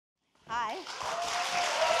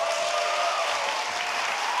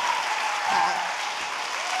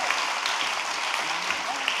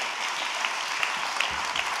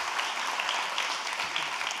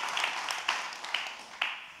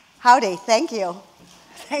Howdy, thank you.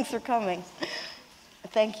 Thanks for coming.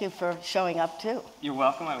 Thank you for showing up, too. You're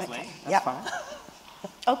welcome, I was late. That's Yep. fine.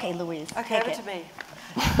 Okay, Louise, Okay, take over it. to me.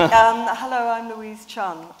 Hello, I'm Louise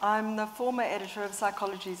Chun. I'm the former editor of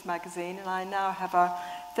Psychologies magazine, and I now have a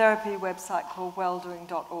therapy website called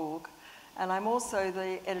welldoing.org. And I'm also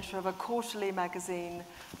the editor of a quarterly magazine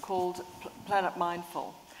called Planet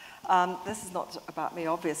Mindful. This is not about me,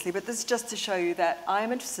 obviously, but this is just to show you that I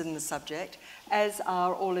am interested in the subject, as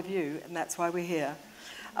are all of you, and that's why we're here.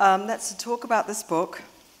 That's to talk about this book,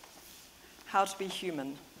 How to Be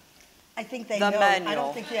Human. I think they The know. manual. I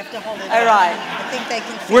don't think you have to hold it All up. right. I think they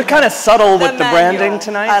can see We're kind of subtle with the branding manual.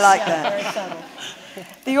 tonight. I like Yeah, that. very subtle.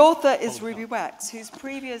 The author is Ruby Wax, whose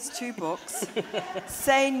previous two books,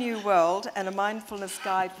 Sane New World and A Mindfulness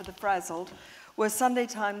Guide for the Frazzled, were Sunday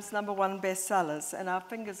Times #1 bestsellers, and our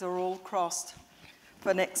fingers are all crossed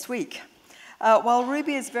for next week. While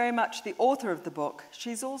Ruby is very much the author of the book,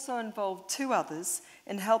 she's also involved two others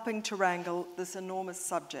in helping to wrangle this enormous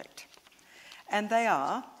subject. And they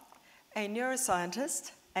are a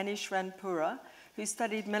neuroscientist, Anish Ranpura, who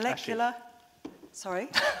studied molecular... Sorry?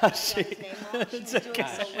 Ashish.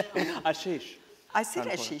 I said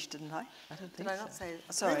Ashish, didn't I? Did I not say...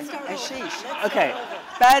 Sorry, Ashish. Okay,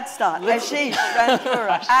 Bad start. Ashish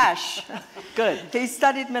Ranpura, Ash. good. He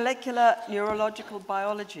studied molecular neurological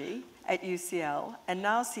biology at UCL and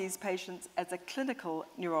now sees patients as a clinical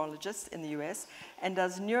neurologist in the US and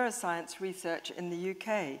does neuroscience research in the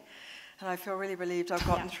UK. And I feel really relieved I've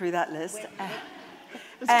gotten through that list.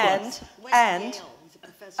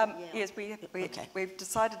 Yes, we've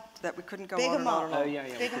decided that we couldn't go Big on him and on up. and on. Oh, yeah,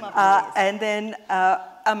 yeah. Big 'em up, Louise. And then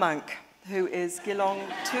a monk who is Gilong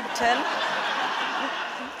Tubten.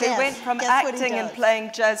 He Guess. went from Guess what he acting and does.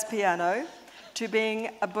 playing jazz piano to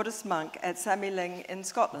being a Buddhist monk at Samyeling in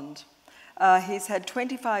Scotland. He's had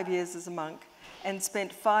 25 years as a monk and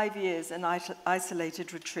spent 5 years in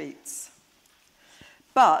isolated retreats.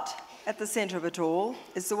 But at the centre of it all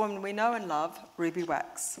is the woman we know and love, Ruby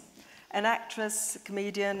Wax. An actress, a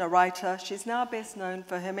comedian, a writer, she's now best known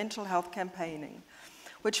for her mental health campaigning,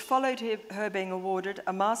 which followed her being awarded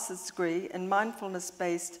a master's degree in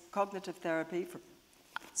mindfulness-based cognitive therapy from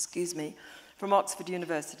Oxford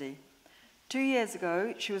University. 2 years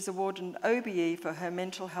ago, she was awarded an OBE for her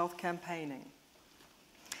mental health campaigning.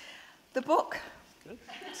 The book,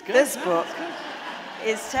 this book,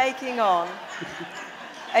 is taking on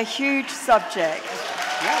a huge subject.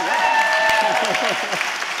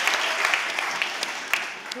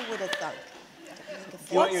 Who would have thunk?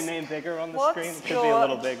 You want your name bigger on the screen? It could be a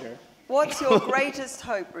little bigger. What's your greatest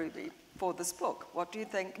hope, Ruby, for this book? What do you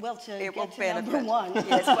think Well, to it get will to benefit? number one.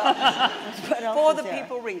 Yes, well, What else for is the there?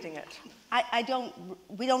 people reading it.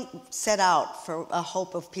 We don't set out for a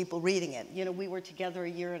hope of people reading it. You know, we were together a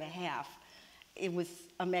year and a half. It was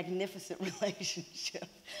a magnificent relationship.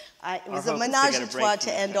 It was a hope is to menage get a a trois break to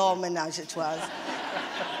from each end all menage a trois.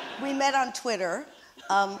 We met on Twitter.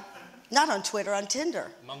 Not on Twitter, on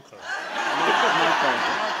Tinder. Munker.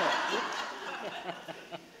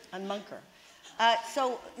 On Munker.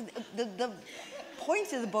 So the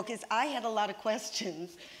point of the book is I had a lot of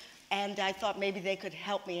questions, and I thought maybe they could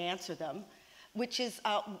help me answer them, which is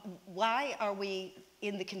why are we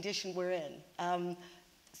in the condition we're in?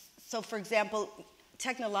 So for example,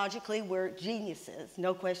 technologically, we're geniuses,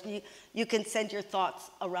 no question. You can send your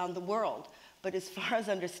thoughts around the world. But as far as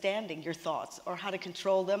understanding your thoughts or how to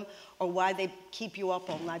control them or why they keep you up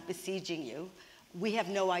all night besieging you, we have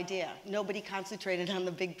no idea. Nobody concentrated on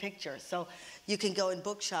the big picture. So you can go in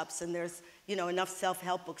bookshops and there's, you know, enough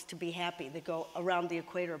self-help books to be happy that go around the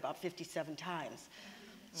equator about 57 times.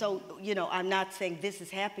 So, you know, I'm not saying this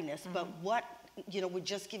is happiness, but what, you know, would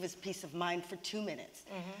just give us peace of mind for 2 minutes.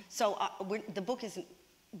 So the book isn't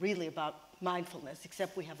really about mindfulness,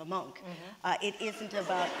 except we have a monk. It isn't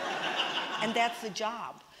about, and that's the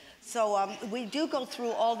job. So we do go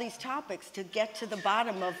through all these topics to get to the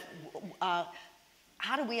bottom of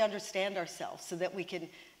how do we understand ourselves so that we can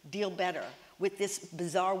deal better with this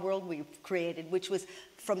bizarre world we've created, which was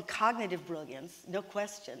from cognitive brilliance, no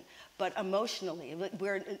question, but emotionally.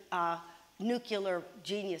 We're nuclear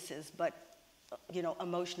geniuses, but, you know,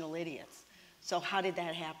 emotional idiots. So how did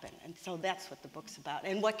that happen? And so that's what the book's about.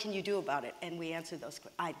 And what can you do about it? And we answer those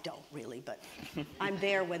questions. I don't really, but I'm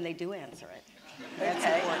there when they do answer it. That's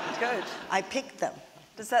important. Good. I picked them.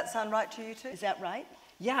 Does that sound right to you too? Is that right?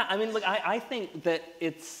 Yeah, I mean, look, I think that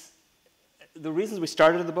it's, the reasons we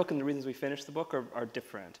started the book and the reasons we finished the book are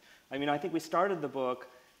different. I mean, I think we started the book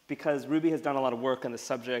because Ruby has done a lot of work on the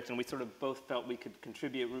subject and we sort of both felt we could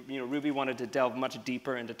contribute. You know, Ruby wanted to delve much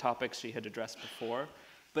deeper into topics she had addressed before.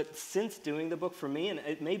 But since doing the book for me, and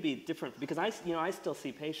it may be different because I still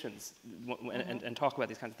see patients and talk about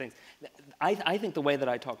these kinds of things. I think the way that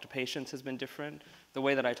I talk to patients has been different. The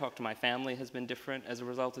way that I talk to my family has been different as a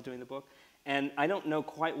result of doing the book. And I don't know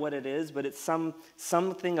quite what it is, but it's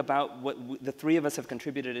something about what the three of us have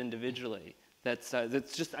contributed individually that's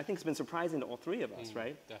just, I think it's been surprising to all three of us,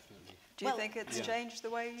 right? Definitely. Do you think it's changed the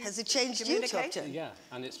way you Has it changed you, communicate? Topton? Yeah,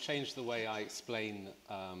 and it's changed the way I explain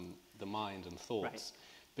the mind and thoughts. Right.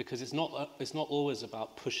 Because it's not always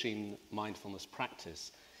about pushing mindfulness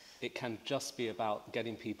practice. It can just be about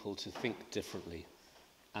getting people to think differently.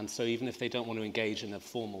 And so even if they don't want to engage in a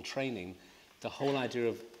formal training, the whole idea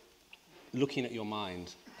of looking at your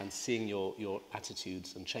mind and seeing your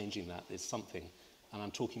attitudes and changing that is something. And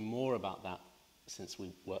I'm talking more about that since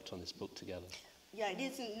we worked on this book together. Yeah, it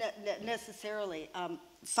isn't necessarily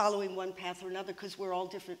following one path or another because we're all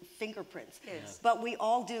different fingerprints. Yes. But we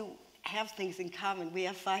all do have things in common. We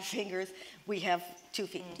have 5 fingers. We have 2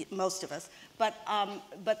 feet, most of us. But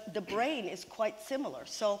the brain is quite similar.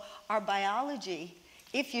 So our biology,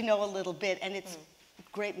 if you know a little bit, and it's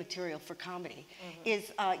great material for comedy,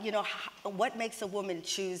 is, what makes a woman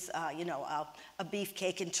choose, a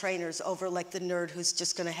beefcake and trainers over like the nerd who's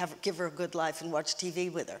just going to give her a good life and watch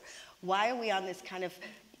TV with her. Why are we on this kind of,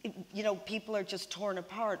 people are just torn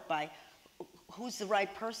apart by who's the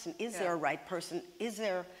right person? Is there a right person?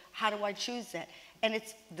 How do I choose that? And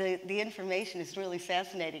it's the information is really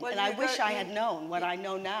fascinating. Well, and I wish I had known what I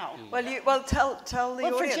know now. Well, tell the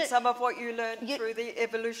Well, audience some of what you learned you- through the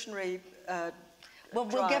evolutionary Well,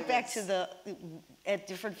 we'll get back drivers. to at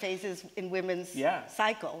different phases in women's Yeah.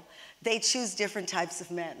 cycle, they choose different types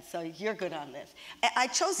of men. So you're good on this. I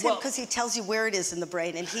chose him because he tells you where it is in the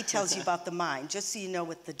brain, and he tells you about the mind, just so you know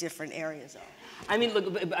what the different areas are. I mean,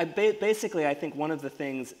 look, basically, I think one of the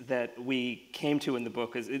things that we came to in the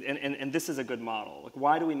book is, and this is a good model. Like,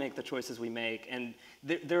 why do we make the choices we make? And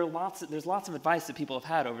there's lots of advice that people have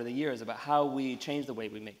had over the years about how we change the way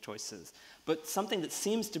we make choices. But something that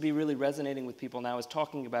seems to be really resonating with people now is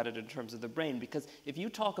talking about it in terms of the brain. Because if you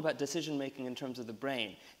talk about decision making in terms of the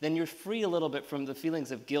brain, then you're free a little bit from the feelings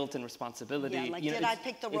of guilt and responsibility. Yeah, like, did I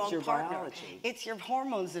pick the wrong partner? Biology. It's your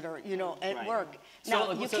hormones that are, at Right. work. So, Now,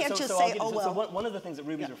 like, you so- can't so- just so say, I'll give- oh, so- well. So one of the things that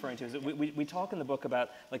Ruby's referring to is that we talk in the book about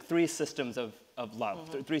like 3 systems of love,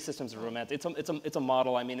 3 systems of romance. It's a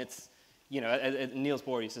model. I mean, it's, Niels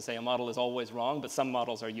Bohr used to say a model is always wrong, but some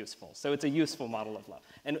models are useful. So it's a useful model of love.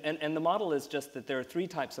 And the model is just that there are 3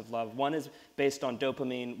 types of love. One is based on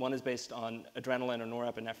dopamine, one is based on adrenaline or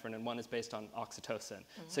norepinephrine, and one is based on oxytocin.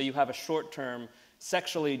 So you have a short-term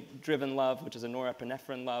sexually driven love, which is a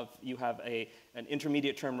norepinephrine love. You have an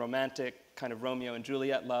intermediate term romantic kind of Romeo and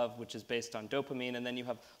Juliet love, which is based on dopamine, and then you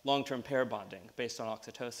have long-term pair bonding based on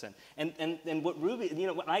oxytocin. And what Ruby,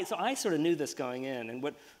 so I sort of knew this going in, and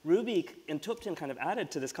what Ruby and Tupten kind of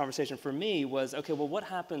added to this conversation for me was, okay, well, what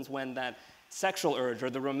happens when that sexual urge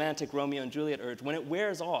or the romantic Romeo and Juliet urge, when it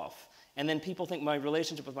wears off, and then people think my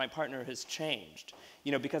relationship with my partner has changed,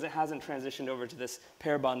 because it hasn't transitioned over to this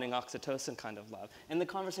pair bonding oxytocin kind of love. And the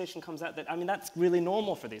conversation comes out that, that's really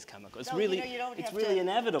normal for these chemicals. No, really, you don't it's have really to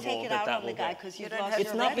inevitable take it that out that on will the guy go. because You you've don't lost have your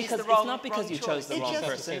It's not He's because the it's wrong- not because wrong you chose the choice. wrong It's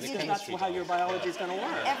just- person. It's the because that's chemistry how your biology is going to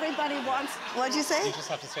work. Everybody wants, what'd you say? You just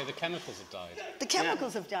have to say the chemicals have died. The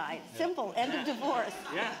chemicals have died. Simple. End of divorce.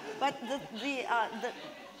 Yeah. But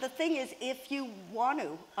the thing is, if you want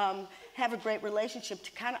to have a great relationship,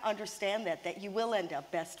 to kind of understand that you will end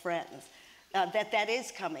up best friends, that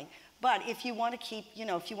is coming. But if you want to keep,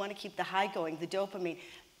 the high going, the dopamine,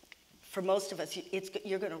 for most of us,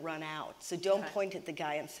 you're going to run out. So don't point at the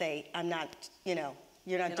guy and say, I'm not, you're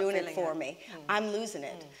not doing it feeling for it. me. I'm losing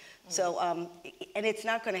it. So, and it's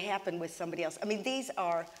not going to happen with somebody else. I mean,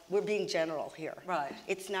 we're being general here. Right.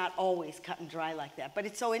 It's not always cut and dry like that. But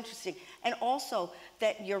it's so interesting. And also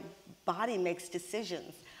that your body makes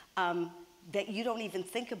decisions that you don't even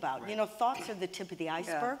think about. Right. Thoughts are the tip of the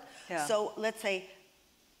iceberg. Yeah. So let's say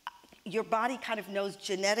your body kind of knows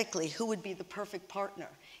genetically who would be the perfect partner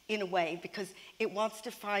in a way because it wants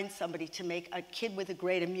to find somebody to make a kid with a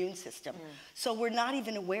great immune system. So we're not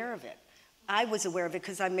even aware of it. I was aware of it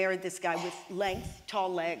because I married this guy with length,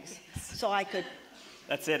 tall legs, so I could.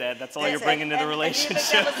 That's it, Ed. That's all That's you're it. bringing to the And you think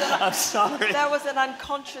relationship. I'm sorry. That was an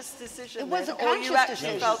unconscious decision. It was then, a or you conscious actually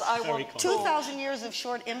decision. felt, I Very want conscious. 2,000 years of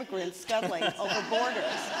short immigrants scuttling over borders.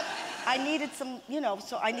 I needed some,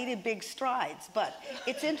 so I needed big strides. But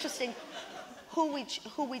it's interesting who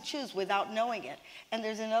we choose without knowing it. And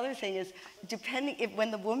there's another thing is,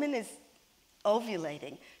 when the woman is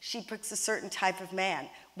ovulating, she picks a certain type of man.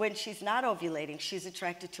 When she's not ovulating, she's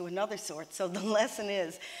attracted to another sort. So the lesson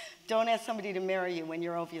is, don't ask somebody to marry you when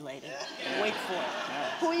you're ovulating. Wait for it.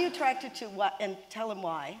 Who are you attracted to? What? And tell him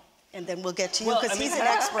why. And then we'll get to you, Well, because I mean- he's an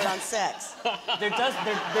expert on sex.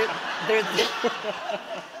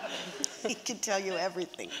 He can tell you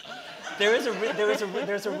everything. There's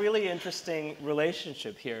a really interesting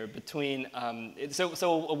relationship here between,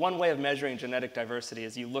 so one way of measuring genetic diversity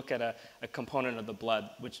is you look at a component of the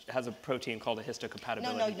blood which has a protein called a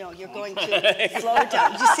histocompatibility. No, you're going to slow it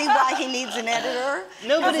down. You see why he needs an editor?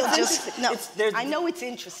 No, but Because it's just, no, there's- I know it's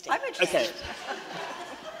interesting. I'm interested. Okay.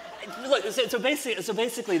 Look, so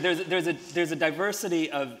basically, there's a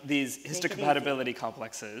diversity of these histocompatibility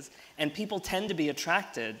complexes, and people tend to be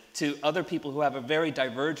attracted to other people who have a very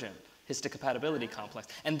divergent histocompatibility complex.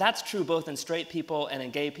 And that's true both in straight people and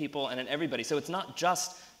in gay people and in everybody. So it's not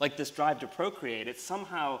just like this drive to procreate, it's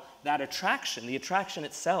somehow that attraction, the attraction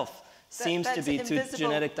itself seems to be to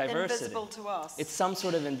genetic diversity. Invisible to us. It's some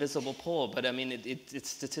sort of invisible pull, but I mean, it's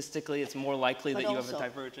statistically, it's more likely But that you have a also,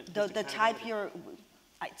 divergent the type histocompatibility.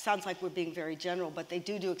 it sounds like we're being very general, but they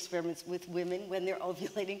do experiments with women when they're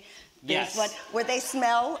ovulating. Yes. There's one where they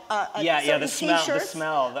smell the certain smell, t-shirts the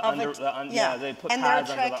of under, it. yeah, they put and they're pads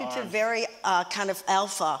under the attracted to arms. very kind of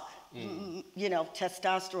alpha,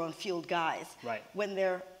 testosterone-fueled guys. Right. When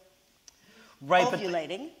they're Right, but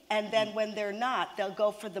ovulating, and then when they're not, they'll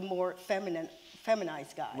go for the more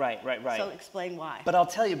feminized guy. Right. So explain why. But I'll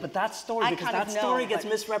tell you, but that story, I because kind of that story know, gets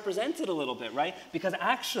but- misrepresented a little bit, right? Because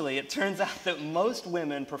actually, it turns out that most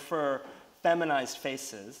women prefer feminized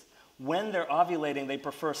faces. When they're ovulating, they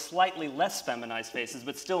prefer slightly less feminized faces,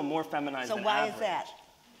 but still more feminized So than why average. is that?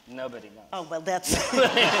 Nobody knows. Oh, well, that's... Don't say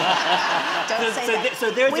that. So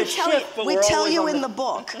there's we a tell shift, you, but we we're tell always you on in the- the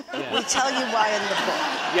book. We tell you why in the book.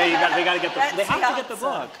 Yeah, they got to get That's they have to get the the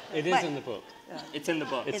book. It is Right. in the book. It's in the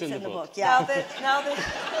book. It's in the book. Yeah.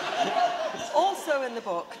 Also in the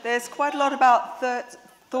book, there's quite a lot about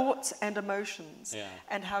thoughts and emotions Yeah.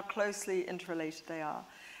 and how closely interrelated they are.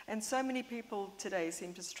 And so many people today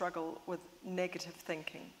seem to struggle with negative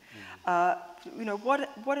thinking.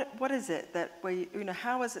 What is it that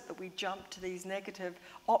how is it that we jump to these negative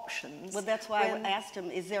options? Well, that's why when- I asked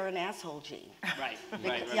him, is there an asshole gene? Right.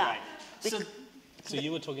 Yeah. So, So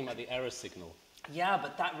you were talking about the error signal. yeah,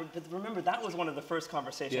 but remember, that was one of the first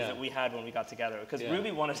conversations Yeah. that we had when we got together, because Yeah.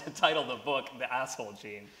 Ruby wanted to title the book The Asshole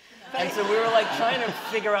Gene. And so we were like trying to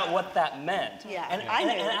figure out what that meant. Yeah. And, I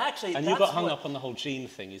knew. and actually, And you that's got hung what- up on the whole gene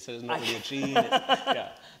thing. You said it's not really a gene. Yeah.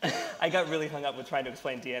 I got really hung up with trying to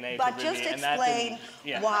explain DNA But to Ruby, just and that explain didn't-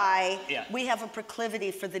 yeah. why Yeah. we have a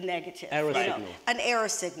proclivity for the negative. Error you know, signal. An error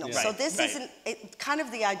signal. Yeah. So Right, this right. isn't, kind of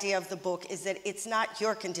the idea of the book is that it's not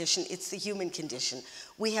your condition, it's the human condition.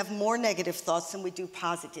 We have more negative thoughts than we do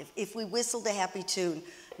positive. If we whistled a happy tune,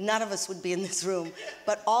 none of us would be in this room,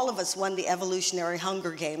 but all of us won the evolutionary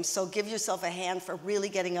Hunger Games, so give yourself a hand for really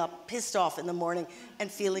getting up pissed off in the morning and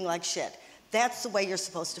feeling like shit. That's the way you're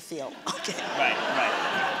supposed to feel, okay? Right.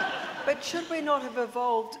 But should we not have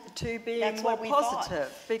evolved to being That's more what we thought.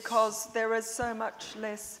 positive? Because there is so much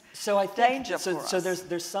less So I think danger so, for so us.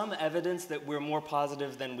 there's some evidence that we're more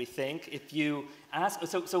positive than we think. If you ask,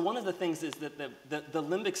 so one of the things is that the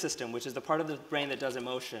limbic system, which is the part of the brain that does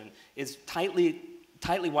emotion, is tightly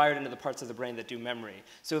wired into the parts of the brain that do memory.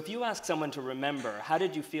 So if you ask someone to remember, how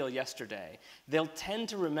did you feel yesterday, they'll tend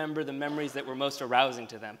to remember the memories that were most arousing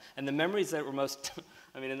to them. And the memories that were most,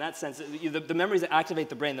 I mean, in that sense, the memories that activate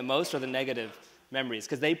the brain the most are the negative memories,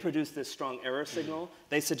 because they produce this strong error signal.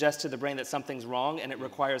 They suggest to the brain that something's wrong, and it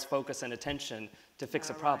requires focus and attention to fix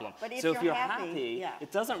a problem. But if so if you're you're happy, yeah.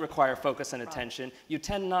 it doesn't require focus and attention. You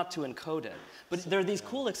tend not to encode it. But there are these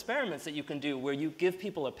cool experiments that you can do where you give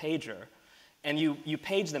people a pager, and you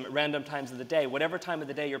page them at random times of the day. Whatever time of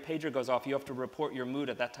the day your pager goes off, you have to report your mood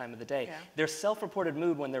at that time of the day. Yeah. Their self-reported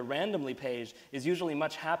mood when they're randomly paged is usually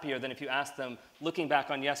much happier than if you ask them, looking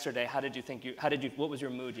back on yesterday, what was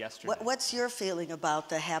your mood yesterday? What's your feeling about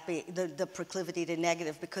the proclivity to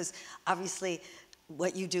negative? Because obviously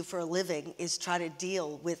what you do for a living is try to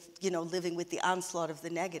deal with, living with the onslaught of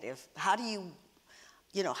the negative. How do you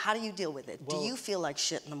deal with it? Well- Do you feel like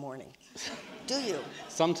shit in the morning? Do you?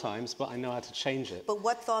 Sometimes, but I know how to change it. But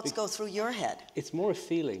what thoughts go through your head? It's more a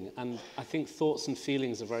feeling, and I think thoughts and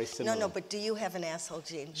feelings are very similar. No, but do you have an asshole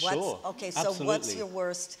gene? Sure, Okay, so what's absolutely. your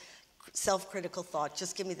worst self-critical thought?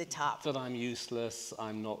 Just give me the top. That I'm useless,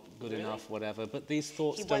 I'm not good enough, whatever. But these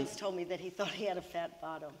thoughts He don't... once told me that he thought he had a fat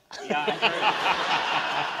bottom. Yeah, I've heard,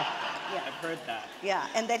 Yeah. I've heard that. Yeah,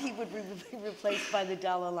 and that he would be replaced by the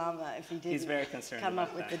Dalai Lama if he didn't He's very concerned come about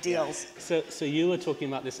up with that, the deals. So you were talking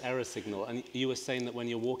about this error signal, and you were saying that when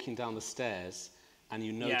you're walking down the stairs and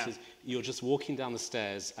you notice, you're just walking down the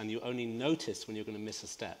stairs and you only notice when you're going to miss a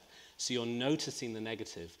step. So you're noticing the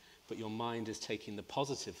negative, but your mind is taking the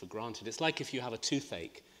positive for granted. It's like if you have a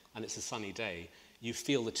toothache and it's a sunny day, you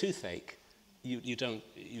feel the toothache,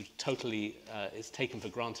 it's taken for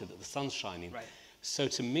granted that the sun's shining. Right. So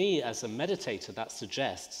to me, as a meditator, that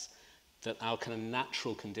suggests that our kind of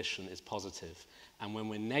natural condition is positive. And when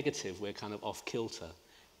we're negative, we're kind of off kilter.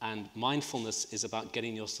 And mindfulness is about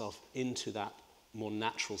getting yourself into that more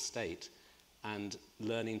natural state and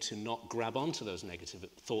learning to not grab onto those negative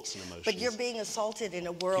thoughts and emotions. But you're being assaulted in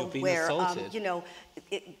a world being where, assaulted. you know,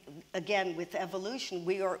 again, with evolution,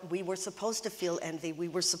 we were supposed to feel envy. We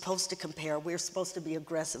were supposed to compare. We're supposed to be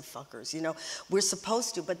aggressive fuckers, you know. We're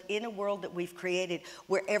supposed to, but in a world that we've created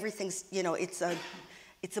where everything's, you know, it's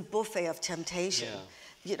a buffet of temptation. Yeah.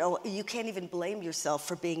 You know, you can't even blame yourself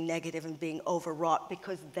for being negative and being overwrought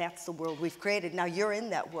because that's the world we've created. Now you're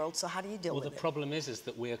in that world, so how do you deal with it? Well, the problem is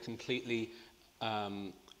that we are completely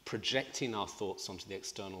projecting our thoughts onto the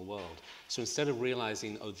external world. So instead of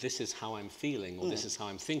realizing, oh, this is how I'm feeling, or this is how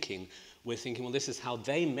I'm thinking, we're thinking, well, this is how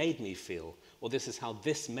they made me feel, or this is how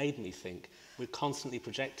this made me think. We're constantly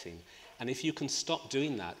projecting. And if you can stop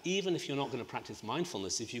doing that, even if you're not going to practice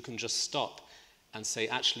mindfulness, if you can just stop and say,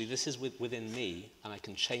 actually, this is within me, and I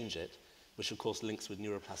can change it, which of course links with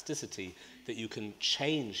neuroplasticity, that you can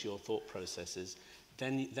change your thought processes,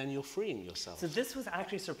 then you're freeing yourself. So this was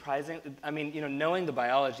actually surprising. I mean, you know, knowing the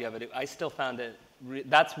biology of it, I still found it,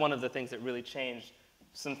 that's one of the things that really changed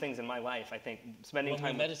some things in my life, I think. Spending When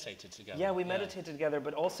time we meditated together. Yeah, we meditated together,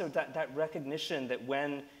 but also that recognition that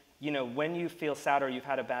when you feel sad or you've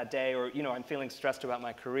had a bad day or, you know, I'm feeling stressed about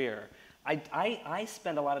my career, I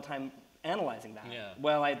spend a lot of time analyzing that. Yeah.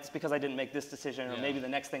 Well, it's because I didn't make this decision, or Yeah. maybe the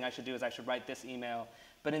next thing I should do is I should write this email.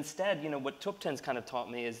 But instead, you know, what Thupten's kind of taught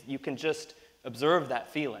me is you can just observe that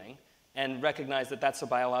feeling and recognize that that's a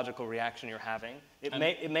biological reaction you're having. It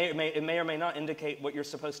may or may not indicate what you're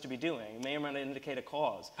supposed to be doing. It may or may not indicate a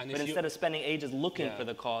cause. And but instead of spending ages looking for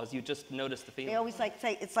the cause, you just notice the feeling. They always like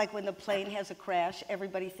say, it's like when the plane has a crash,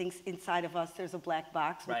 everybody thinks inside of us there's a black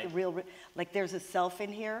box with Right. the real, like there's a self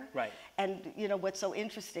in here. Right. And you know what's so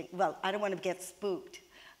interesting, well, I don't want to get spooked,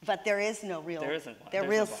 but there is no real, There isn't one. their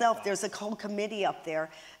There's real no black self. box. There's a whole committee up there.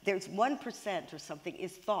 There's 1% or something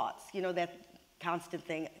is thoughts, you know, that constant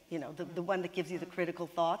thing, you know, the one that gives you the critical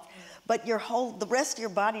thoughts. But the rest of your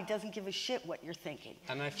body doesn't give a shit what you're thinking.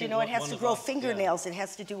 And I you think know, it has one to of grow our- fingernails, it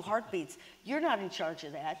has to do heartbeats. You're not in charge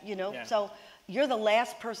of that, you know? Yeah. So you're the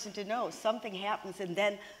last person to know. Something happens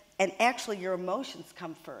and actually your emotions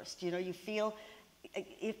come first. You know, you feel,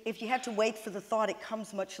 if you had to wait for the thought, it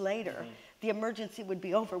comes much later. The emergency would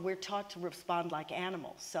be over. We're taught to respond like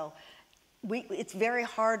animals. So it's very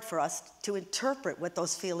hard for us to interpret what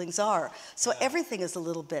those feelings are. So everything is a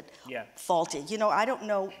little bit faulty. You know, I don't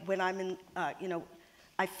know when I'm in, you know,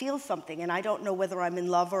 I feel something and I don't know whether I'm in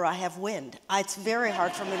love or I have wind. It's very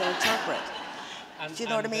hard for me to interpret. Do you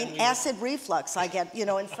know what I mean? Acid reflux, I get, you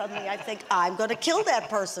know, and suddenly I think, I'm going to kill that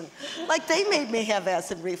person. Like they made me have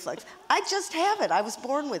acid reflux. I just have it. I was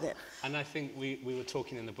born with it. And I think we were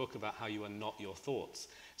talking in the book about how you are not your thoughts.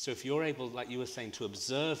 So if you're able, like you were saying, to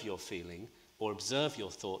observe your feeling or observe your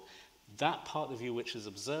thought, that part of you which is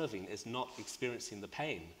observing is not experiencing the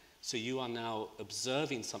pain. So you are now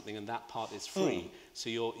observing something and that part is free. So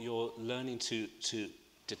you're learning to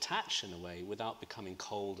detach in a way without becoming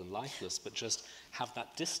cold and lifeless, but just have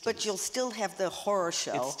that distance. But you'll still have the horror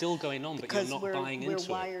show. It's still going on, but you're not buying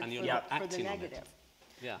into it and you're not for the acting on it. negative.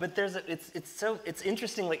 Yeah. But it's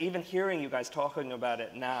interesting, like even hearing you guys talking about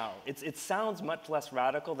it now, it sounds much less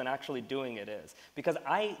radical than actually doing it is. Because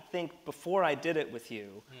I think before I did it with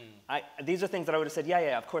you, these are things that I would have said,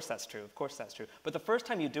 yeah, of course that's true, of course that's true. But the first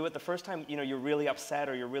time you do it, the first time you're really upset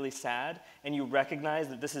or you're really sad, and you recognize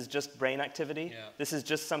that this is just brain activity, this is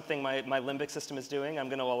just something my limbic system is doing, I'm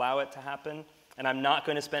going to allow it to happen, and I'm not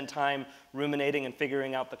going to spend time ruminating and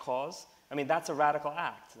figuring out the cause. I mean, that's a radical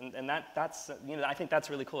act, and that's I think that's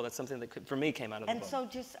really cool. That's something that for me came out of the book. And so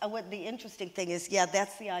just what the interesting thing is,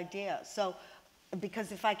 that's the idea. So,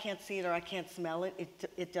 because if I can't see it or I can't smell it,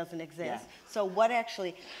 it doesn't exist. Yeah. So what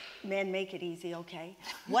actually, man, make it easy, okay?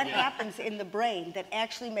 What happens in the brain that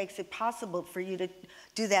actually makes it possible for you to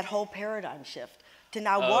do that whole paradigm shift? to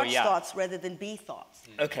now Oh, watch yeah. thoughts rather than be thoughts.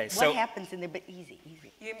 Okay, so What happens in there? But easy.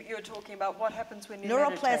 You're talking about what happens when you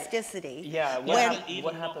meditate. Neuroplasticity. yeah, When-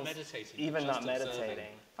 what happens? meditating, Even just not observing. meditating.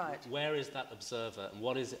 Right. Where is that observer, and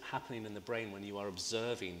what is it happening in the brain when you are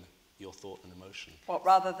observing your thought and emotion? What,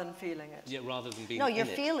 rather than feeling it? Yeah, rather than being No, in you're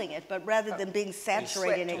it. feeling it, but rather than being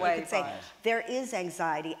saturated in it, you away could say, by it. there is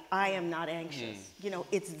anxiety, I am not anxious. You know,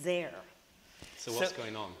 it's there. So what's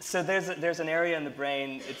going on? So there's an area in the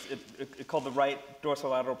brain, it's called the right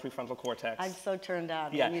dorsolateral prefrontal cortex. I'm so turned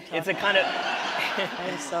on yeah, when you talk it's a about kind of,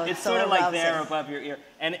 I'm so, it's so sort of like arousing. there above your ear.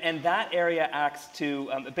 And that area acts to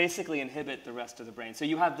basically inhibit the rest of the brain. So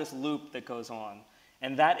you have this loop that goes on.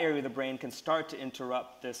 And that area of the brain can start to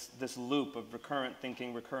interrupt this loop of recurrent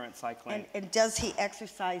thinking, recurrent cycling. And does he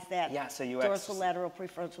exercise that Yeah, so you dorsolateral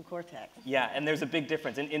prefrontal cortex? Yeah, and there's a big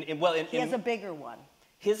difference. He has a bigger one.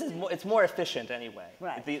 His is it's more efficient anyway.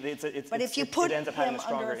 Right. But if you put it ends up having him a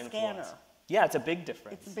stronger under a scanner, influence. Yeah, it's a big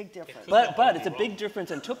difference. it's a big difference. But it's a big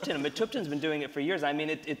difference in Tupten. But Tupten's been doing it for years. I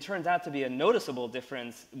mean, it turns out to be a noticeable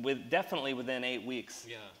difference definitely within 8 weeks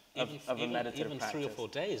Yeah. of a meditative even practice. 3 or 4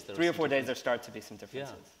 days. There 3 or are 4 some days, there difference. start to be some Yeah,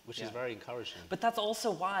 differences. which is very encouraging. But that's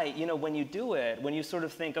also why, you know, when you do it, when you sort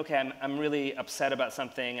of think, okay, I'm really upset about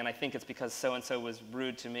something, and I think it's because so-and-so was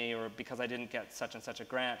rude to me, or because I didn't get such and such a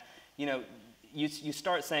grant, you know, you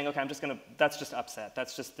start saying, okay, that's just upset.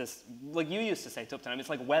 That's just this, like you used to say, Tupten, I mean, it's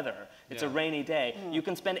like weather. It's a Yeah. rainy day. You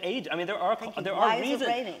can spend ages, I mean, there are why is it reasons.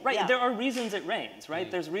 raining? Right, Yeah. there are reasons it rains, right?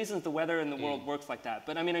 There's reasons the weather in the world works like that.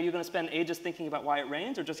 But I mean, are you going to spend ages thinking about why it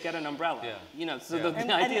rains, or just get an umbrella? Yeah. You know, so Yeah.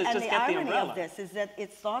 the idea is just the get the irony umbrella. of this is that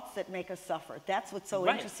it's thoughts that make us suffer. That's what's so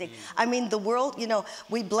Right. interesting. I mean, the world, you know,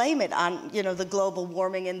 we blame it on, you know, the global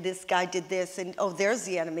warming and this guy did this and, oh, there's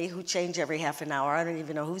the enemy who change every half an hour. I don't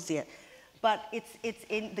even know who's the enemy. But it's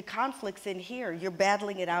in the conflict's in here. You're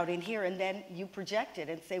battling it out in here, and then you project it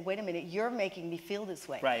and say, wait a minute, you're making me feel this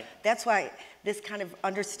way. Right. That's why this kind of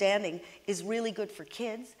understanding is really good for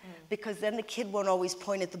kids, because then the kid won't always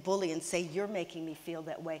point at the bully and say, you're making me feel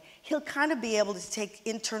that way. He'll kind of be able to take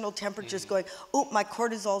internal temperatures going, oh, my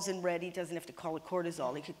cortisol's in red. He doesn't have to call it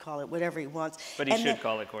cortisol. He could call it whatever he wants. But he And should then-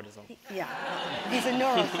 call it cortisol. Yeah, he's a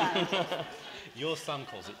neuroscientist. Your son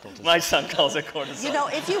calls it cortisol. My son calls it cortisol. You know,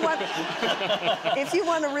 if you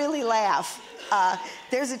want to really laugh,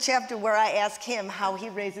 there's a chapter where I ask him how he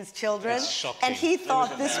raises children, It's shocking. and he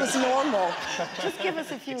thought this was normal. Just give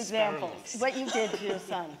us a few examples. Experiments. What you did to your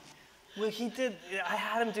son. Well, I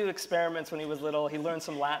had him do experiments when he was little. He learned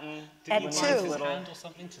some Latin At when two. he was His little. hand or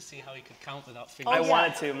something to see how he could count without fingers. I Oh, yeah.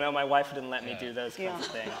 wanted to. No, my wife didn't let me do those Yeah. kinds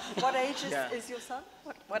of things. What age Yeah. is your son?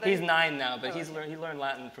 What He's age? 9 now, but he learned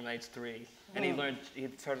Latin from age 3. And he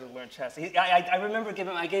started to learn chess. I remember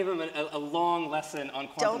I gave him a long lesson on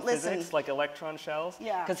quantum Don't listen. physics, like electron shells.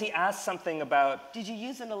 Yeah. Because he asked something about. Did you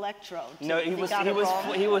use an electrode? No,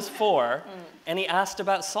 he was 4, and he asked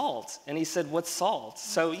about salt, and he said, "What's salt?"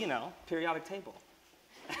 So you know, periodic table.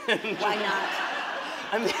 Why not?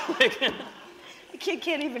 I mean, like, The kid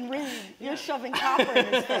can't even read. You're shoving copper in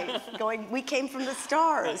his face, going, we came from the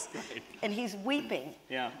stars. And he's weeping.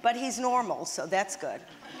 Yeah. But he's normal, so that's good.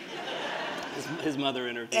 his mother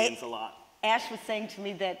intervenes a lot. Ash was saying to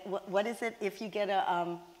me that, what is it, if you get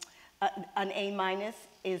an A minus,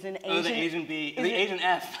 is an Asian... Oh, the Asian B, is the it- Asian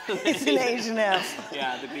F. It's an Asian F.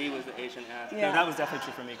 Yeah, the B was the Asian F. Yeah. No, that was definitely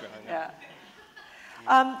true for me growing up.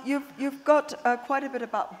 Yeah. You've got quite a bit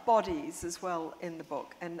about bodies as well in the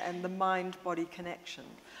book, and the mind-body connection.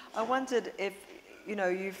 I wondered if, you know,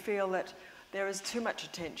 you feel that there is too much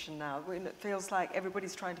attention now. When it feels like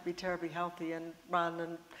everybody's trying to be terribly healthy and run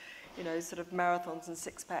and, you know, sort of marathons and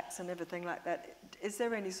six-packs and everything like that. Is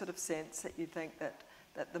there any sort of sense that you think that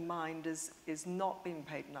the mind is not being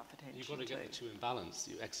paid enough attention You've got to to? get the two in balance.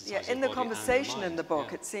 You exercise Yeah, your in the body and your conversation in mind. the book,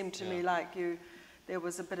 Yeah. it seemed to Yeah. me like there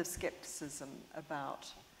was a bit of skepticism about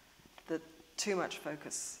the too much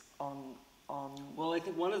focus on. Well, I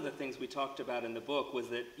think one of the things we talked about in the book was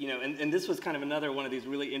that, you know, and this was kind of another one of these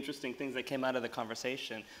really interesting things that came out of the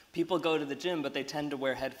conversation. People go to the gym, but they tend to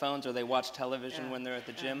wear headphones or they watch television when they're at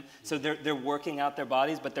the gym. So they're working out their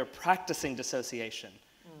bodies, but they're practicing dissociation.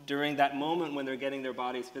 During that moment when they're getting their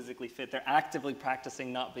bodies physically fit, they're actively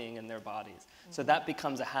practicing not being in their bodies. So that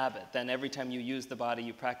becomes a habit. Then every time you use the body,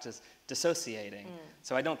 you practice dissociating.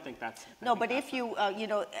 So I don't think that's... No, but if you, you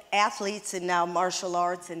know, athletes and now martial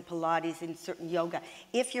arts and Pilates and certain yoga,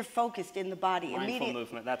 if you're focused in the body, Mindful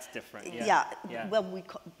movement, that's different. Yeah. Yeah. Well,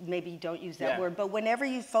 maybe you don't use that Yeah. word, but whenever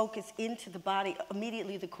you focus into the body,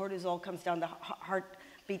 immediately the cortisol comes down, the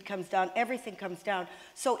heartbeat comes down, everything comes down.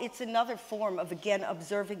 So it's another form of, again,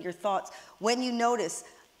 observing your thoughts. When you notice,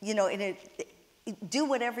 you know, do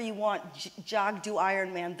whatever you want. Jog, do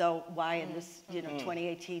Ironman, though. Why in this,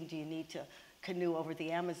 2018 do you need to canoe over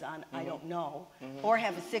the Amazon? I don't know. Or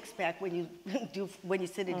have a six-pack when you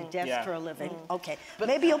sit at a desk for a living. Okay, but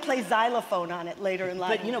maybe you'll play xylophone on it later in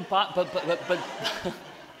life. But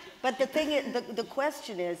But the thing is, the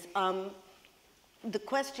question is,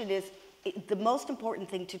 the most important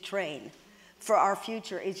thing to train for our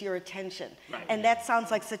future is your attention. Right. And that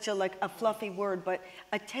sounds like such a fluffy word, but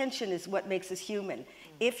attention is what makes us human.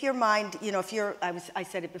 If your mind, if you're, I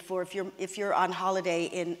said it before, if you're on holiday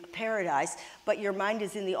in paradise, but your mind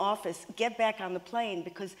is in the office, get back on the plane,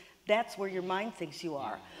 because that's where your mind thinks you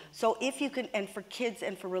are. So if you can, and for kids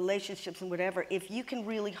and for relationships and whatever, if you can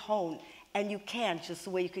really hone, and you can, just the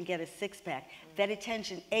way you can get a six-pack, that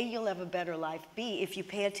attention, A, you'll have a better life. B, if you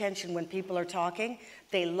pay attention when people are talking,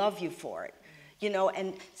 they love you for it.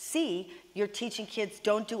 And C, you're teaching kids,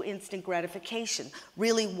 don't do instant gratification.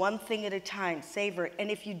 Really, one thing at a time, savor it. And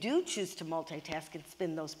if you do choose to multitask and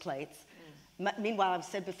spin those plates, meanwhile, I've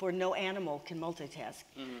said before, no animal can multitask.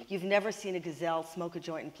 You've never seen a gazelle smoke a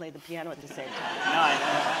joint and play the piano at the same time. No, I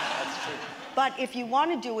know. That's true. But if you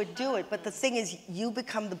want to do it, do it. But the thing is, you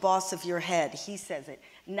become the boss of your head. He says it.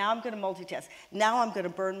 Now I'm going to multitask. Now I'm going to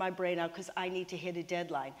burn my brain out because I need to hit a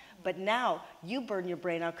deadline. But now you burn your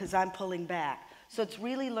brain out because I'm pulling back. So it's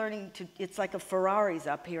really learning to, it's like a Ferrari's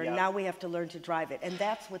up here, and now we have to learn to drive it. And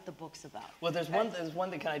that's what the book's about. Well, there's one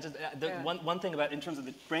thing, can I just, one thing about, in terms of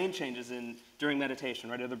the brain changes during meditation,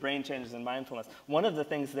 right, or the brain changes in mindfulness, one of the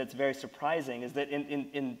things that's very surprising is that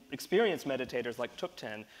in experienced meditators like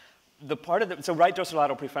Thupten, so right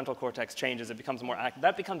dorsolateral prefrontal cortex changes, it becomes more active.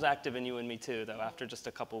 That becomes active in you and me too, though, after just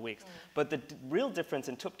a couple weeks. But the real difference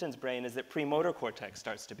in Thupten's brain is that premotor cortex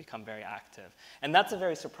starts to become very active. And that's a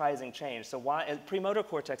very surprising change. So premotor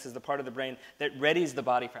cortex is the part of the brain that readies the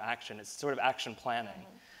body for action. It's sort of action planning.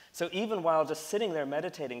 So even while just sitting there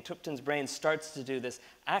meditating, Thupten's brain starts to do this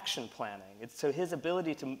action planning. So his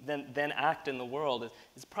ability to then act in the world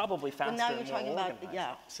is probably faster Well, now you're and more talking about,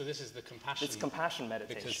 organized. So this is the compassion. It's compassion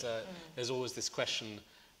meditation. Because there's always this question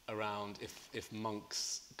around if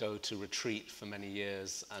monks go to retreat for many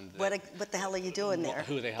years and What the hell are you doing there?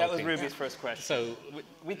 who are they That helping? was Ruby's first question. So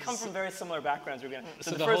we come from very similar backgrounds, Ruby.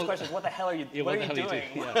 So the the first whole- question is, what the hell are you, Yeah, what are the you hell doing?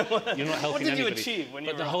 Yeah. You're not helping What did you anybody. achieve when you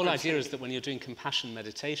But were the on whole retreat? idea is that when you're doing compassion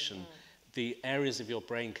meditation, the areas of your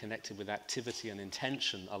brain connected with activity and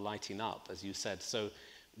intention are lighting up, as you said. So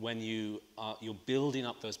when you're building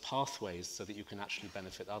up those pathways so that you can actually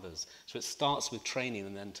benefit others. So it starts with training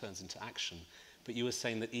and then turns into action. But you were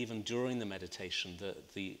saying that even during the meditation,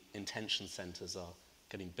 the intention centers are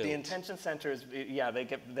getting built. The intention centers,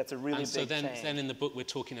 that's a really And so big change. then in the book we're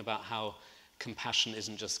talking about how compassion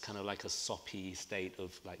isn't just kind of like a soppy state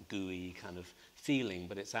of like gooey kind of feeling,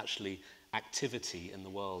 but it's actually activity in the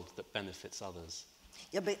world that benefits others.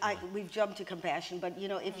 Yeah, but we've jumped to compassion, but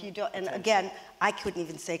if you don't, and again, I couldn't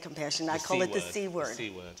even say compassion, I call it the C word. The C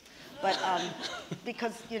word. But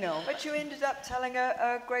because, But you ended up telling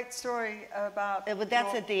a great story about. but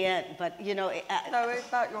that's at the end, but No,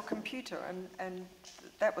 about your computer, and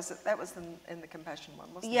that was in the compassion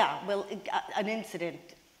one, wasn't it? yeah, well, an incident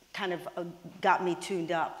kind of got me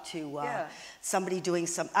tuned up to somebody doing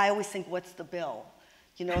I always think, what's the bill?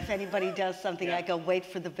 If anybody does something, I go, wait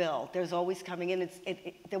for the bill. There's always coming in.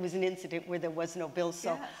 There was an incident where there was no bill,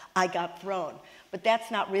 so I got thrown. But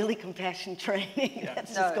that's not really compassion training.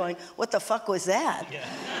 That's just going, what the fuck was that? Yeah.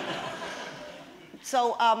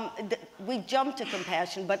 So we jumped to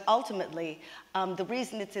compassion, but ultimately, the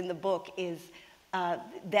reason it's in the book is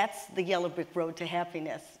that's the yellow brick road to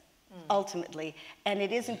happiness, ultimately. And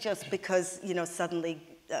it isn't just because, suddenly,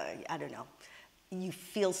 I don't know, you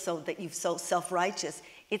feel so self-righteous.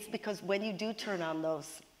 It's because when you do turn on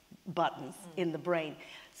those buttons in the brain,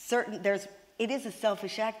 it is a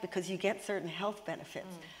selfish act because you get certain health benefits.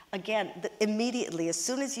 Again, immediately, as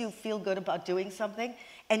soon as you feel good about doing something,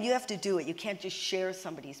 and you have to do it, you can't just share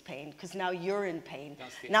somebody's pain because now you're in pain.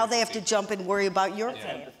 Now they have to jump and worry about your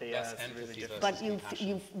pain. That's it's really empathy different. versus But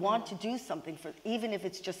you want to do something even if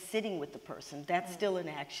it's just sitting with the person, that's still an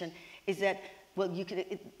action, is that, well,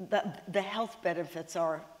 the health benefits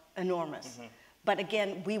are enormous. But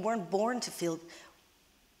again, we weren't born to feel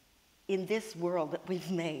in this world that we've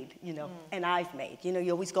made, and I've made. You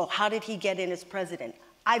always go, how did he get in as president?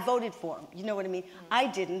 I voted for him, you know what I mean? I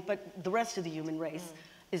didn't, but the rest of the human race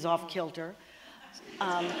is off kilter.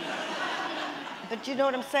 But you know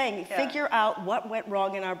what I'm saying? Yeah. Figure out what went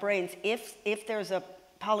wrong in our brains. If there's a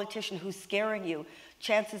politician who's scaring you,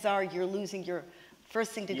 chances are you're losing your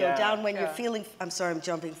first thing to go down when you're feeling, I'm sorry, I'm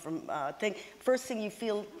jumping from thing. First thing you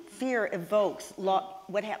feel, fear evokes,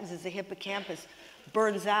 what happens is the hippocampus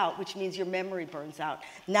burns out, which means your memory burns out.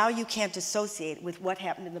 Now you can't associate with what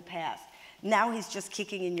happened in the past. Now he's just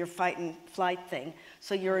kicking in your fight and flight thing,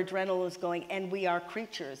 so your adrenaline is going, and we are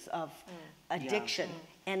creatures of addiction.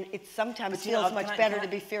 And it sometimes feels much better to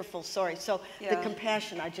be fearful, sorry. So the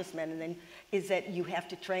compassion I just meant, and then, is that you have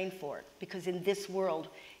to train for it. Because in this world,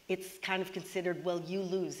 it's kind of considered, well, you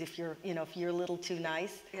lose if you're, if you're a little too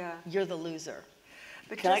nice, you're the loser.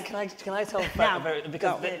 Can I tell a fact?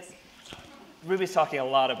 Because Ruby's talking a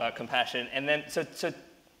lot about compassion, and then, so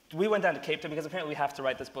we went down to Cape Town, because apparently we have to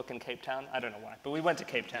write this book in Cape Town. I don't know why, but we went to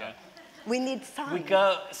Cape Town. Yeah. We need sun.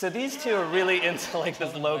 So these two are really into like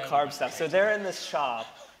this low carb stuff. So they're in this shop,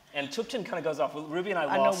 and Thupten kind of goes off. Ruby and I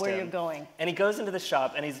lost him. I know where you're going. And he goes into the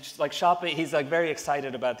shop, and he's just like shopping. He's like very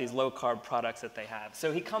excited about these low carb products that they have.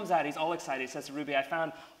 So he comes out, he's all excited. He says to Ruby, I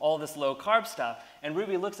found all this low carb stuff. And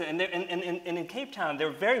Ruby looks at it, and in Cape Town,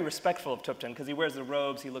 they're very respectful of Thupten because he wears the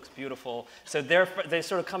robes, he looks beautiful. So they're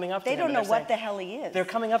sort of coming up to him. They don't know what the hell he is. They're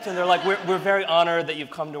coming up to him, they're like, we're very honored that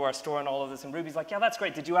you've come to our store and all of this. And Ruby's like, yeah, that's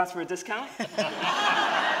great. Did you ask for a discount?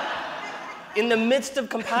 In the midst of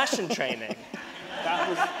compassion training. That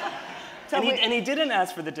was... And he didn't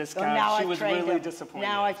ask for the discount. She was really disappointed.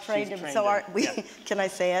 Now I've trained him. So can I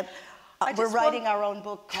say it? We're writing our own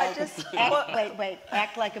book called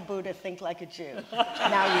Act Like a Buddha, Think Like a Jew.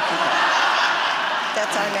 Now you can.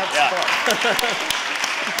 That's our next book.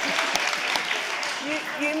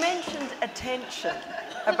 You mentioned attention,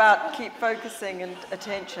 about keep focusing and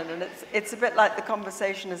attention, and it's a bit like the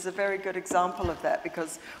conversation is a very good example of that,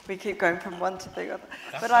 because we keep going from one to the other.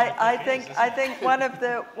 But I think one of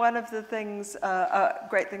the things,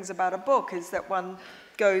 great things about a book is that one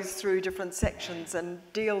goes through different sections and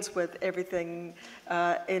deals with everything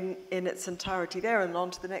in its entirety there, and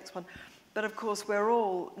on to the next one. But of course, we're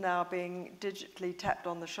all now being digitally tapped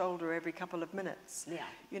on the shoulder every couple of minutes. Yeah.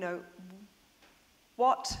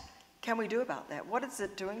 What can we do about that? What is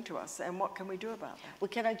it doing to us, and what can we do about that? Well,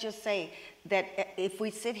 can I just say that if we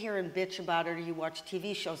sit here and bitch about it, or you watch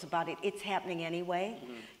TV shows about it, it's happening anyway.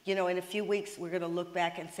 In a few weeks, we're going to look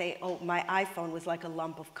back and say, oh, my iPhone was like a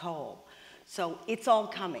lump of coal. So it's all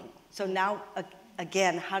coming. So now,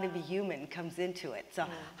 again, how to be human comes into it. So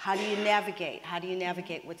how do you navigate? How do you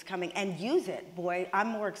navigate what's coming? And use it. Boy, I'm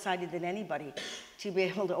more excited than anybody to be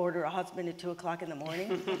able to order a husband at 2 o'clock in the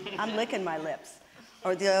morning. I'm licking my lips.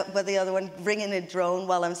 Or the other one, bring in a drone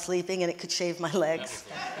while I'm sleeping and it could shave my legs.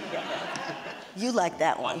 You like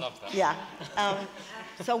that one. I love that. Yeah.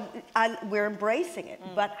 So we're embracing it.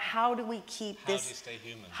 But how do we keep this? How do you stay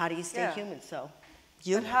human? How do you stay human? So,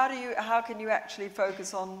 And how can you actually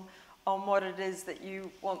focus on what it is that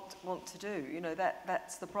you want to do?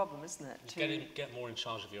 That's the problem, isn't it? Get more in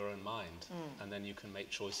charge of your own mind, and then you can make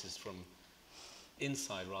choices from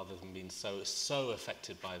inside rather than being so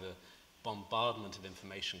affected by the bombardment of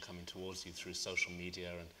information coming towards you through social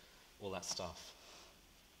media and all that stuff.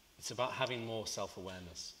 It's about having more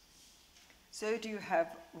self-awareness. So do you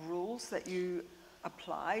have rules that you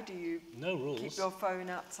apply? Do you No rules. keep your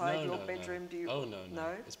phone outside your bedroom? No. Do you? Oh,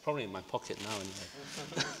 no. It's probably in my pocket now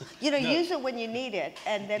anyway. Use it when you need it,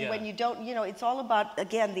 and then when you don't, it's all about,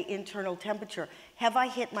 again, the internal temperature. Have I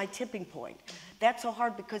hit my tipping point? That's so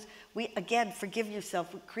hard because again, forgive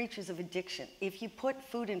yourself, we're creatures of addiction. If you put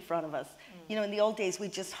food in front of us, in the old days,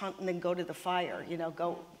 we'd just hunt and then go to the fire,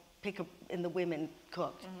 go pick up, and the women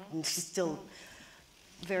cooked. And still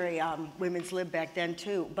very women's lib back then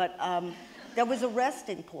too. But there was a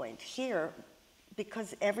resting point here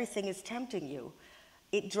because everything is tempting you.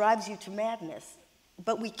 It drives you to madness.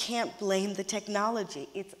 But we can't blame the technology.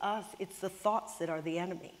 It's us. It's the thoughts that are the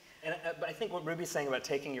enemy. But I think what Ruby's saying about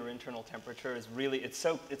taking your internal temperature is really, it's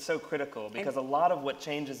so critical, because a lot of what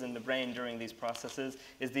changes in the brain during these processes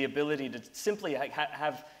is the ability to simply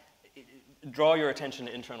draw your attention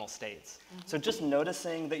to internal states. So just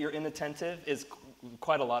noticing that you're inattentive is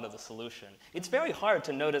quite a lot of the solution. It's very hard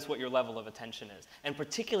to notice what your level of attention is, and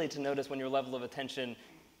particularly to notice when your level of attention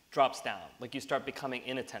drops down, like you start becoming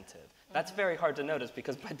inattentive. That's very hard to notice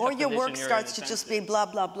because by definition, or your work you're starts to just be blah,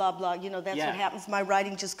 blah, blah, blah. That's what happens. My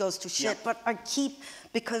writing just goes to shit. But I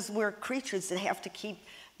because we're creatures that have to keep,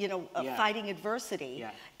 fighting adversity.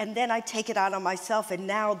 And then I take it out on myself, and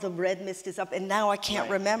now the red mist is up, and now I can't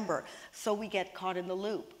remember. So we get caught in the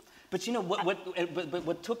loop. But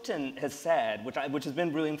what Thupten has said, which has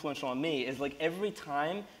been really influential on me, is like every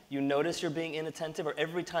time you notice you're being inattentive, or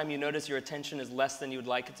every time you notice your attention is less than you'd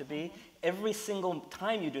like it to be, every single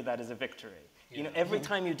time you do that is a victory. Every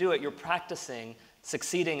time you do it, you're practicing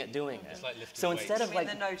succeeding at doing it. It's like lifting so instead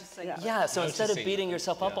weights. of so instead of beating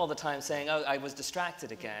yourself up all the time saying, oh, I was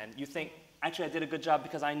distracted again, you think, actually I did a good job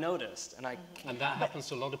because I noticed, and And that happens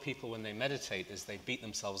to a lot of people when they meditate, is they beat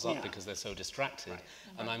themselves up because they're so distracted.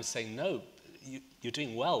 And I'm saying, no, you're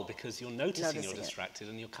doing well because you're noticing you're distracted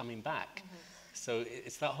and you're coming back. So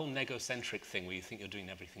it's that whole negocentric thing where you think you're doing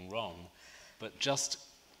everything wrong, but just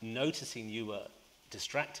noticing you were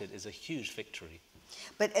distracted is a huge victory.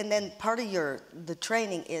 But, and then part of the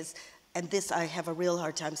training is, and this I have a real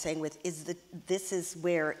hard time saying with, is that this is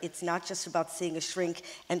where it's not just about seeing a shrink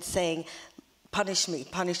and saying, punish me,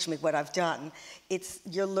 what I've done. It's,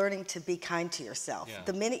 you're learning to be kind to yourself. Yeah.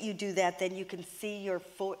 The minute you do that, then you can see your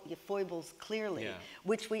foibles clearly,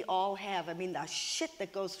 which we all have. I mean, the shit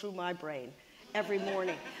that goes through my brain every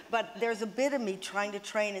morning. But there's a bit of me trying to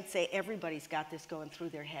train and say, everybody's got this going through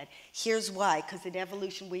their head. Here's why, because in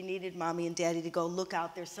evolution, we needed mommy and daddy to go, look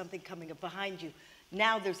out, there's something coming up behind you.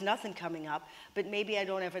 Now there's nothing coming up, but maybe I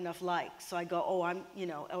don't have enough likes. So I go, oh, I'm, you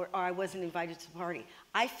know, or I wasn't invited to the party.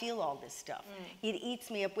 I feel all this stuff. It eats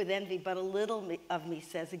me up with envy, but a little of me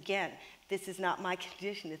says, again, this is not my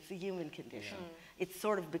condition, it's the human condition. It's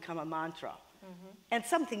sort of become a mantra. And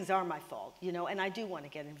some things are my fault, you know, and I do want to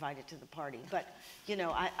get invited to the party, but, you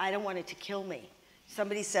know, I don't want it to kill me.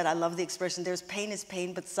 Somebody said, I love the expression, there's pain is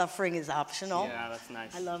pain, but suffering is optional. Yeah, that's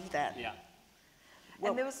nice. I love that. Yeah.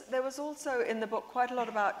 And there was also in the book quite a lot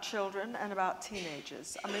about children and about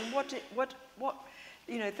teenagers. I mean, what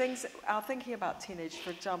you know, our thinking about teenagers, for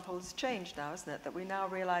example, has changed now, isn't it? That we now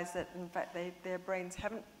realize that, in fact, their brains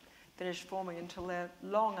haven't finished forming until they're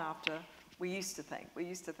long after we used to think. We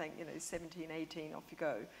used to think, you know, 17, 18, off you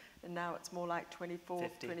go. And now it's more like 24,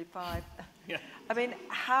 50. 25. Yeah. I mean,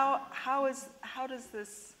 how does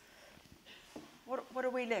this, what are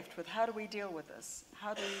we left with? How do we deal with this?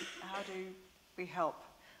 How do we help?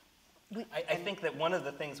 I think that one of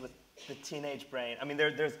the things with the teenage brain, I mean,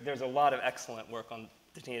 there's a lot of excellent work on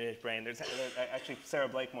the teenage brain. There's actually, Sarah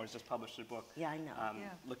Blakemore's just published a book. Yeah, I know.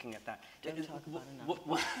 Looking at that. Don't talk about enough.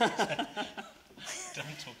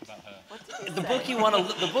 Don't talk about her. The book you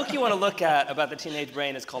want to look at about the teenage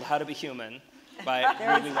brain is called How to Be Human by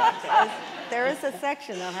Ruby Wax. There is a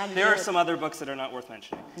section on how to There do are it. some other books that are not worth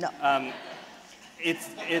mentioning. No.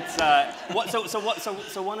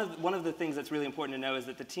 So one of the things that's really important to know is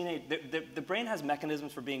that the brain has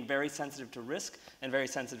mechanisms for being very sensitive to risk and very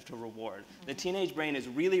sensitive to reward. The teenage brain is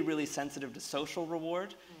really, really sensitive to social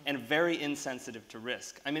reward and very insensitive to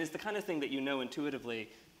risk. I mean, it's the kind of thing that you know intuitively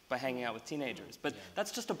by hanging out with teenagers. But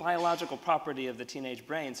that's just a biological property of the teenage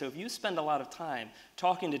brain. So if you spend a lot of time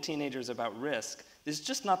talking to teenagers about risk, there's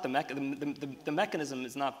just not the mechanism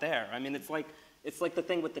is not there. I mean, it's like the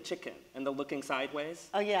thing with the chicken and the looking sideways.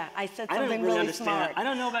 Oh yeah, I said I don't something really really understand. smart. I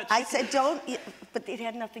don't know about I chicken. said don't, but it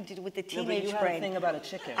had nothing to do with the No, but teenage you had brain. a thing about a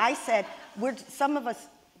chicken. I said some of us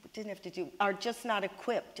didn't have to do are just not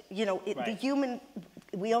equipped. You know, the Right. human.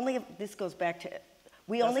 We only have. This goes back to.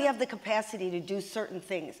 We only have the capacity to do certain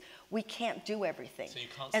things. We can't do everything. So you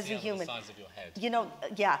can't as see a out of human. the sides of your head. You know,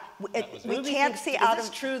 yeah, we Ruby can't thinks- see out Is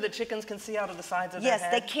of. it true that chickens can see out of the sides of their Yes,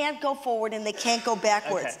 head? they can't go forward and they can't go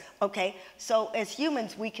backwards. Okay. So as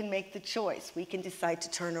humans, we can make the choice. We can decide to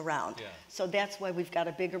turn around. Yeah. So that's why we've got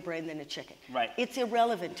a bigger brain than a chicken. Right. It's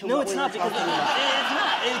irrelevant to No, what it's we not were because talking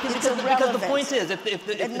about. it's It's because the irrelevant. point is, if It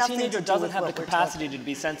the had nothing teenager to do doesn't with have the what we're capacity to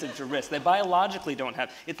be sensitive to risk, they biologically don't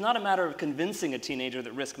have. It's not a matter of convincing a teenager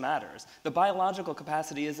that risk matters. The biological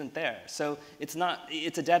capacity isn't there, so it's not.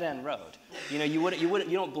 It's a dead end road. You know,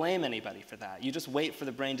 you don't blame anybody for that. You just wait for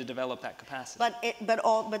the brain to develop that capacity.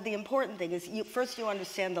 But the important thing is, first you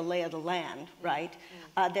understand the lay of the land, right?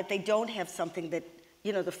 That they don't have something that,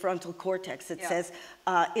 you know, the frontal cortex that says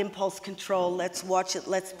impulse control, let's watch it,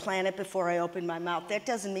 let's plan it before I open my mouth. That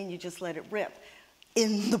doesn't mean you just let it rip.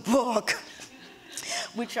 In the book,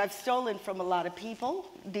 which I've stolen from a lot of people,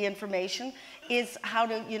 the information, is how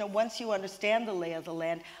to, you know, once you understand the lay of the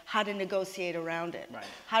land, how to negotiate around it. Right.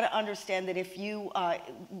 How to understand that if you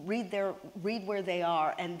read where they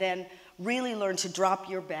are and then really learn to drop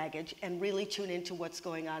your baggage and really tune into what's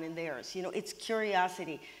going on in theirs. You know, it's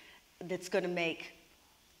curiosity that's going to make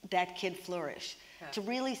that kid flourish. Yeah. To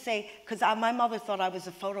really say, because my mother thought I was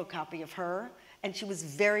a photocopy of her, and she was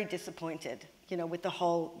very disappointed, you know, with the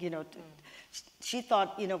whole, you know, she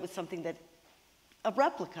thought, you know, it was something that, a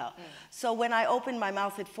replica. So when I opened my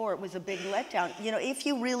mouth at 4, it was a big letdown. You know, if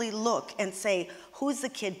you really look and say, who's the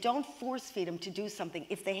kid? Don't force feed them to do something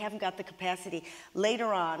if they haven't got the capacity.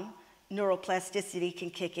 Later on, neuroplasticity can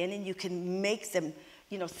kick in and you can make them,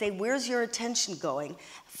 you know, say, where's your attention going?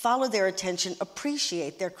 Follow their attention,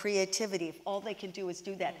 appreciate their creativity. If all they can do is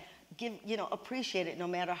do that, appreciate it no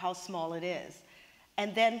matter how small it is.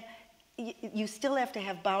 And then you still have to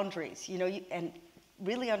have boundaries, you know, and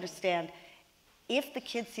really understand if the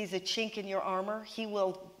kid sees a chink in your armor, he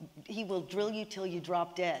will drill you till you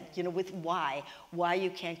drop dead, you know, with why you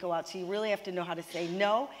can't go out. So you really have to know how to say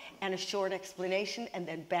no and a short explanation and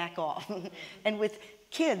then back off. And with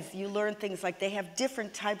kids, you learn things like they have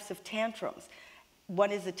different types of tantrums.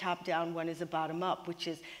 One is a top-down, one is a bottom-up, which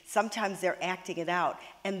is sometimes they're acting it out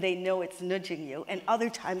and they know it's nudging you, and other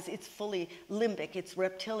times it's fully limbic, it's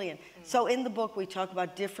reptilian. So in the book we talk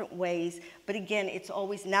about different ways, but again, it's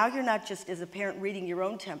always, now you're not just as a parent reading your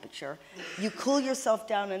own temperature, you cool yourself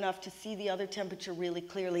down enough to see the other temperature really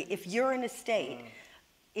clearly. If you're in a state,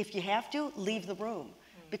 if you have to, leave the room,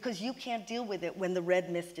 because you can't deal with it when the red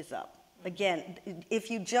mist is up. Again, if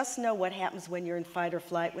you just know what happens when you're in fight or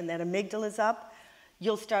flight, when that amygdala is up,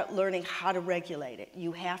 you'll start learning how to regulate it.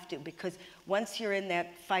 You have to, because once you're in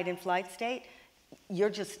that fight and flight state,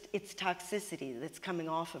 it's toxicity that's coming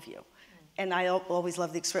off of you. And I always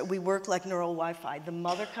love the expression, we work like neural Wi-Fi. The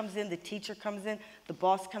mother comes in, the teacher comes in, the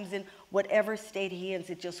boss comes in, whatever state he is,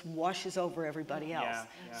 it just washes over everybody else.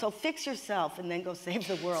 Yeah. So fix yourself and then go save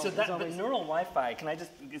the world. So that, but always... neural Wi-Fi, can I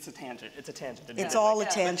just, it's a tangent. It's all a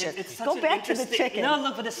tangent. Go back to the chicken. No,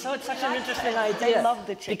 look, but it's such an interesting idea. They love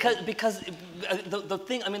the chicken. Because the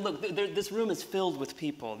thing, I mean, look, this room is filled with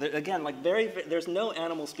people. Again, like there's no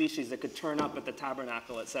animal species that could turn up at the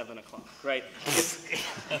tabernacle at 7 o'clock, right?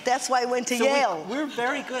 That's why I went to So Yale. we're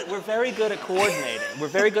very good. We're very good at coordinating. We're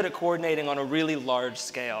very good at coordinating on a really large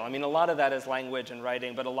scale. I mean, a lot of that is language and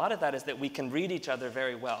writing, but a lot of that is that we can read each other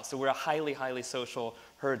very well. So we're a highly, highly social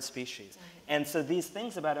herd species. And so these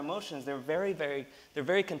things about emotions, they're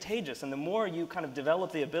very contagious. And the more you kind of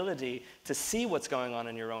develop the ability to see what's going on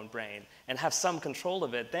in your own brain and have some control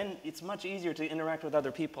of it, then it's much easier to interact with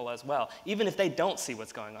other people as well, even if they don't see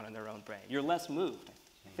what's going on in their own brain. You're less moved.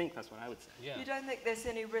 I think that's what I would say. Yeah. You don't think there's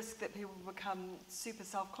any risk that people become super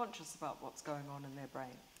self-conscious about what's going on in their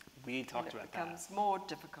brain? We talked about It becomes more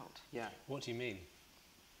difficult. Yeah. What do you mean?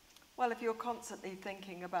 Well, if you're constantly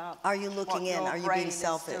thinking about Are you looking what in? your Are you brain being is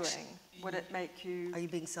selfish? doing, would it make you... Are you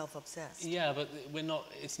being self-obsessed? Yeah, but we're not.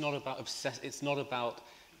 It's not about It's not about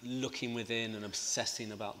looking within and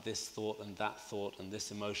obsessing about this thought and that thought and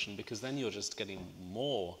this emotion, because then you're just getting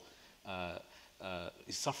more,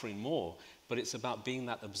 suffering more. But it's about being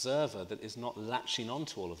that observer that is not latching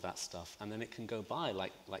onto all of that stuff, and then it can go by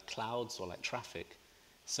like clouds or like traffic.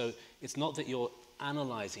 So it's not that you're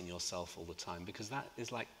analyzing yourself all the time, because that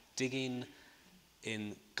is like digging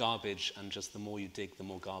in garbage, and just the more you dig, the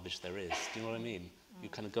more garbage there is. Do you know what I mean?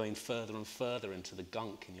 You're kind of going further and further into the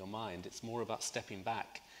gunk in your mind. It's more about stepping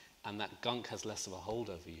back, and that gunk has less of a hold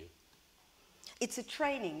over you. It's a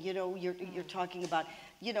training, you know, you're talking about,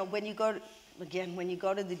 you know, when you go to, again, when you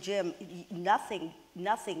go to the gym, nothing,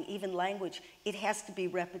 even language, it has to be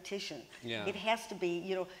repetition. Yeah. It has to be,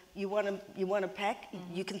 you know, you want to peck,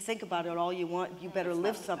 you can think about it all you want, you better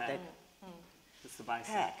lift something. It's the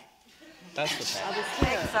bicep. Peck. That's the I fact. was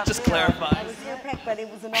here. Just clarify. I was here, peck, but it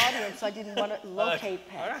was an audience, so I didn't want to locate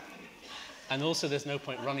peck. And also, there's no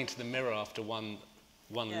point running to the mirror after one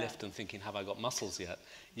lift and thinking, have I got muscles yet?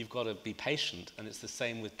 You've got to be patient, and it's the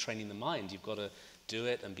same with training the mind. You've got to do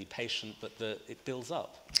it and be patient, but it builds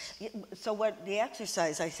up. So what the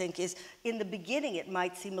exercise, I think, is in the beginning it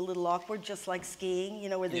might seem a little awkward, just like skiing, you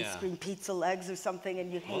know, where they scream pizza legs or something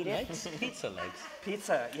and you hate it. Legs? Pizza legs.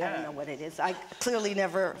 Pizza, I don't know what it is. I clearly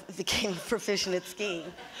never became proficient at skiing.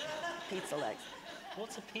 Pizza legs.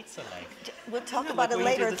 What's a pizza leg? We'll talk about it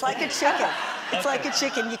later. It's like a chicken. It's like a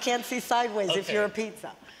chicken. You can't see sideways if you're a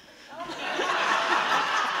pizza.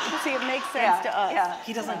 See, it makes sense to us. Yeah.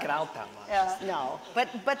 He doesn't get out that much. Yeah. No,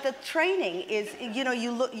 but the training is, you know,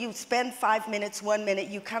 you spend 5 minutes, 1 minute,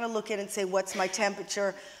 you kind of look in and say, what's my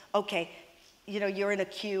temperature? Okay, you know, you're in a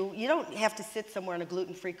queue. You don't have to sit somewhere on a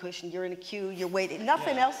gluten-free cushion. You're in a queue, you're waiting.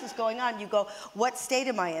 Nothing else is going on. You go, what state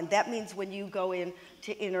am I in? That means when you go in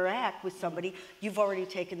to interact with somebody, you've already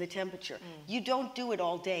taken the temperature. You don't do it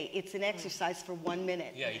all day. It's an exercise for 1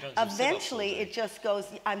 minute. Yeah, you don't do Eventually, sit-ups all day. it just goes,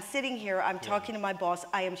 I'm sitting here, I'm talking to my boss,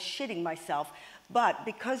 I am shitting myself. But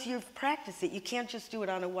because you've practiced it, you can't just do it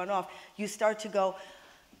on a one-off. You start to go,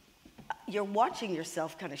 you're watching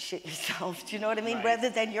yourself kind of shit yourself, do you know what I mean? Right. Rather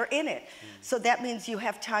than you're in it. So that means you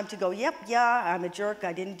have time to go, yep, yeah, I'm a jerk,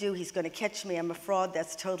 I didn't do, he's gonna catch me, I'm a fraud,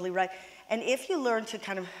 that's totally right. And if you learn to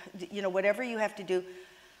kind of, you know, whatever you have to do,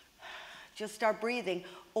 just start breathing.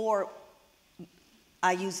 Or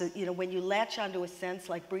I use it, you know, when you latch onto a sense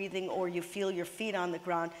like breathing, or you feel your feet on the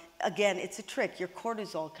ground, again, it's a trick, your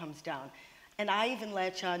cortisol comes down. And I even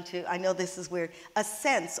latch on to, I know this is weird, a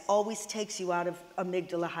sense always takes you out of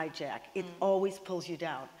amygdala hijack. It always pulls you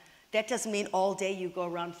down. That doesn't mean all day you go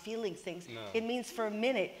around feeling things. No. It means for a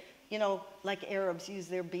minute, you know, like Arabs use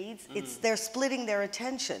their beads. They're splitting their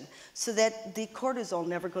attention so that the cortisol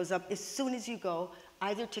never goes up. As soon as you go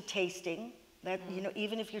either to tasting, that you know,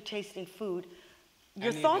 even if you're tasting food, your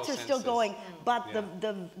Any of thoughts your are still senses. going, but Yeah.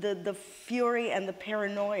 the fury and the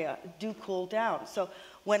paranoia do cool down. So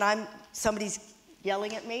when somebody's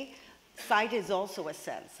yelling at me, sight is also a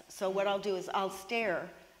sense. So what I'll do is I'll stare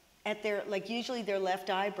at their, like usually their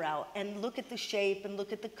left eyebrow, and look at the shape and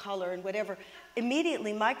look at the color and whatever.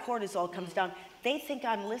 Immediately my cortisol comes down. They think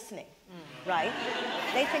I'm listening, right?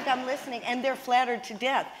 They think I'm listening, and they're flattered to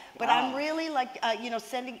death. But I'm really like, you know,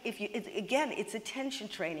 again, it's attention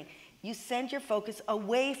training. You send your focus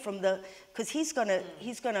away from because he's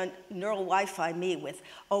gonna neural Wi-Fi me with,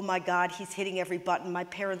 oh my God, he's hitting every button. My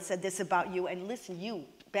parents said this about you, and listen,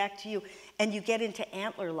 back to you, and you get into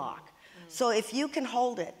antler lock. So if you can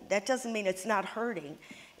hold it, that doesn't mean it's not hurting.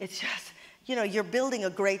 It's just, you know, you're building a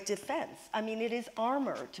great defense. I mean, it is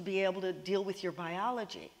armor to be able to deal with your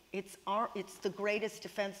biology. It's the greatest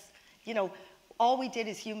defense. You know, all we did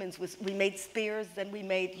as humans was we made spears, then we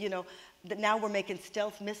made, you know, now we're making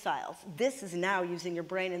stealth missiles. This is now using your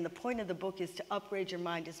brain, and the point of the book is to upgrade your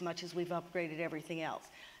mind as much as we've upgraded everything else.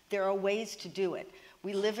 There are ways to do it.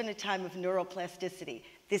 We live in a time of neuroplasticity.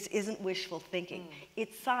 This isn't wishful thinking.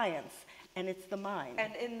 It's science, and it's the mind.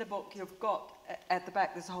 And in the book, you've got, at the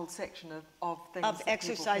back, there's a whole section of things Of that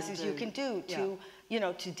exercises people you can do to, you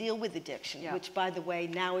know, to deal with addiction, Yeah. which, by the way,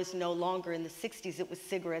 now is no longer. In the 60s, it was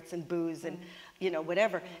cigarettes and booze and, you know,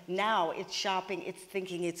 whatever. Now it's shopping, it's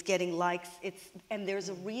thinking, it's getting likes, and there's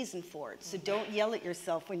a reason for it. So don't yell at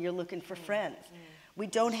yourself when you're looking for friends. We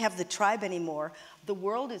don't have the tribe anymore. The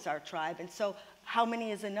world is our tribe, and so how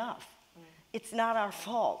many is enough? It's not our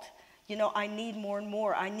fault. You know, I need more and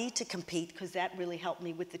more. I need to compete because that really helped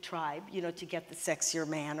me with the tribe, you know, to get the sexier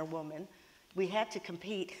man or woman. We had to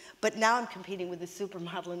compete, but now I'm competing with the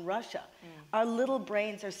supermodel in Russia. Our little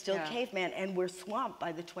brains are still caveman, and we're swamped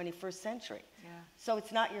by the 21st century. So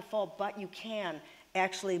it's not your fault, but you can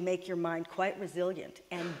actually make your mind quite resilient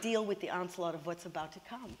and deal with the onslaught of what's about to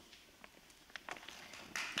come.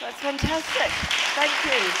 That's fantastic. Thank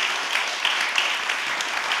you.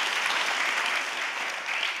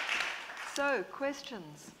 So,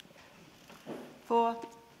 questions for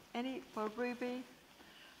Ruby,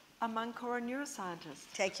 a monk, or a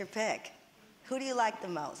neuroscientist? Take your pick. Who do you like the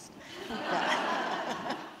most?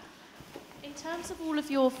 In terms of all of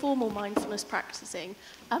your formal mindfulness practicing,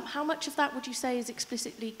 how much of that would you say is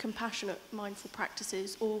explicitly compassionate mindful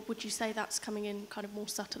practices, or would you say that's coming in kind of more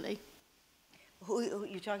subtly? Who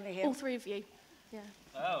you talking to him? All three of you. Yeah.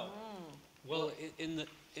 Oh. Well,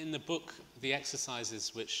 in the book, the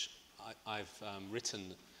exercises which I've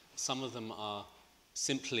written, some of them are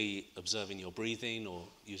simply observing your breathing or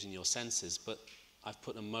using your senses, but I've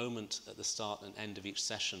put a moment at the start and end of each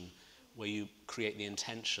session where you create the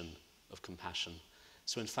intention of compassion.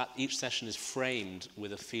 So in fact, each session is framed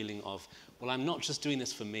with a feeling of, well, I'm not just doing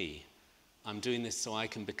this for me, I'm doing this so I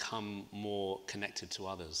can become more connected to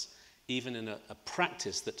others. Even in a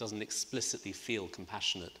practice that doesn't explicitly feel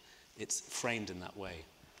compassionate, it's framed in that way.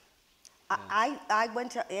 I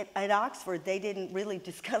went at Oxford, they didn't really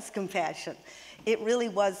discuss compassion. It really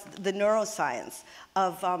was the neuroscience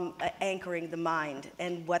of anchoring the mind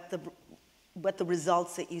and what the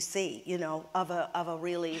results that you see, you know, of a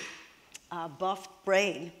really buff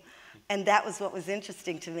brain. And that was what was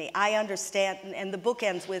interesting to me. I understand, and the book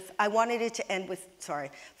ends with, I wanted it to end with,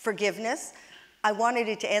 forgiveness. I wanted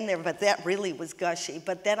it to end there, but that really was gushy.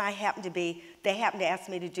 But then they happened to ask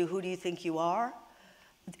me to do Who Do You Think You Are?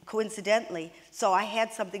 Coincidentally. So I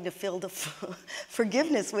had something to fill the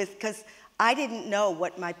forgiveness with, because I didn't know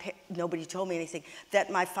what nobody told me anything, that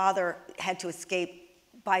my father had to escape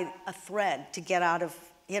by a thread to get out of,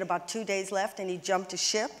 he had about 2 days left, and he jumped a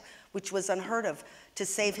ship, which was unheard of, to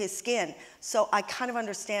save his skin. So I kind of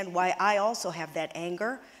understand why I also have that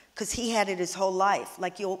anger, because he had it his whole life.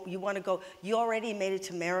 Like, you want to go, you already made it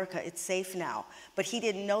to America, it's safe now. But he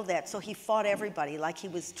didn't know that, so he fought everybody like he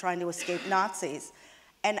was trying to escape Nazis.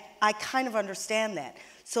 And I kind of understand that.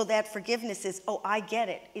 So that forgiveness is, oh, I get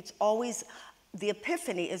it. It's always, the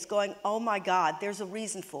epiphany is going, oh my God, there's a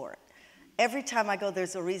reason for it. Every time I go,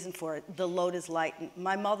 there's a reason for it. The load is lightened.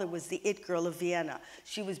 My mother was the it girl of Vienna.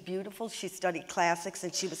 She was beautiful, she studied classics,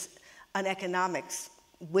 and she was an economics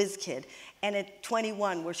whiz kid. And at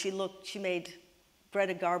 21, where she made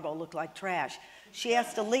Greta Garbo look like trash. She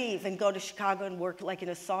has to leave and go to Chicago and work like in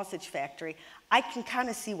a sausage factory. I can kind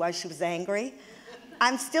of see why she was angry.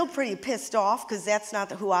 I'm still pretty pissed off because that's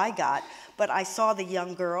not who I got, but I saw the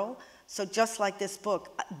young girl. So just like this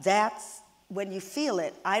book, that's when you feel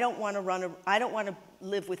it. I don't want to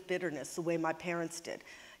live with bitterness the way my parents did.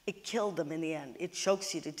 it killed them in the end. It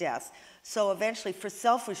chokes you to death. So eventually, for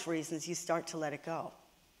selfish reasons, you start to let it go.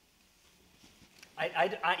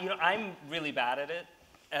 I'm really bad at it,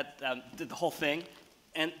 at the whole thing,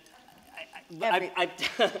 and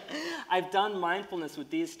I've done mindfulness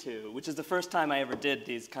with these two, which is the first time I ever did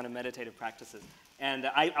these kind of meditative practices, and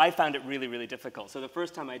I found it really, really difficult. So the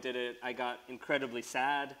first time I did it, I got incredibly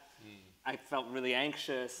sad. I felt really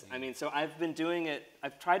anxious. I mean, so I've been doing it.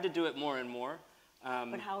 I've tried to do it more and more.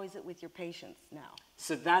 But how is it with your patients now?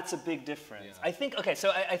 So that's a big difference. Yeah. I think, okay,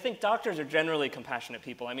 so I think doctors are generally compassionate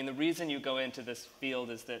people. I mean, the reason you go into this field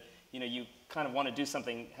is that, you know, you kind of want to do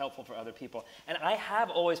something helpful for other people. And I have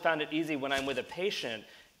always found it easy when I'm with a patient,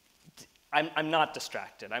 I'm not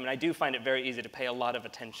distracted. I mean, I do find it very easy to pay a lot of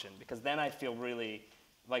attention because then I feel really,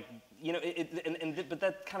 like, you know, but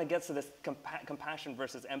that kind of gets to this compassion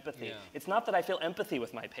versus empathy. Yeah. It's not that I feel empathy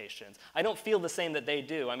with my patients. I don't feel the same that they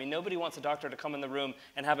do. I mean, nobody wants a doctor to come in the room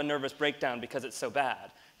and have a nervous breakdown because it's so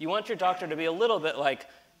bad. You want your doctor to be a little bit like,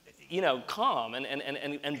 you know, calm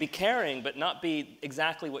and be caring, but not be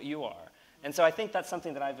exactly what you are. And so I think that's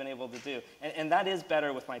something that I've been able to do. And that is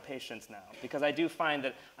better with my patients now, because I do find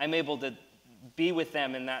that I'm able to be with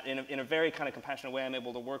them in a very kind of compassionate way. I'm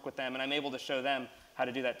able to work with them, and I'm able to show them how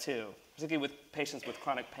to do that too, particularly with patients with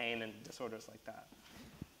chronic pain and disorders like that.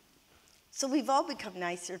 So we've all become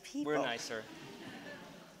nicer people. We're nicer.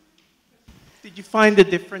 Did you find a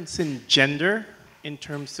difference in gender in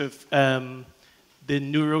terms of the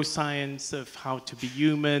neuroscience of how to be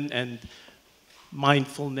human and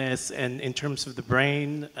mindfulness, and in terms of the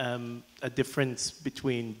brain, a difference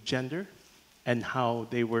between gender and how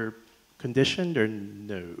they were conditioned, or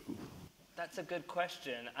no? That's a good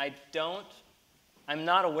question. I'm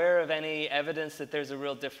not aware of any evidence that there's a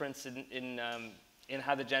real difference in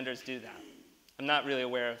how the genders do that. I'm not really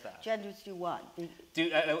aware of that. Genders do what?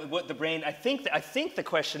 What the brain? I think the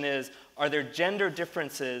question is: are there gender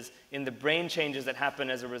differences in the brain changes that happen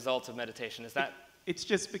as a result of meditation? Is that? It's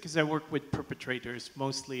just because I work with perpetrators,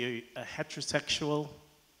 mostly a heterosexual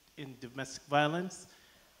in domestic violence,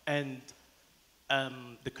 and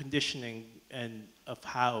the conditioning and of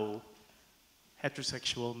how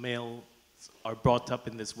heterosexual males are brought up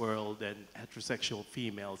in this world and heterosexual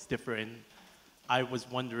females differ. And I was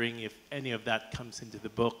wondering if any of that comes into the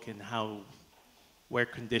book, and how we're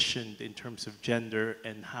conditioned in terms of gender,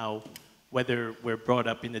 and how, whether we're brought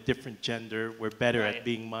up in a different gender, we're better at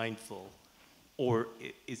being mindful. Or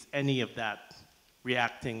is any of that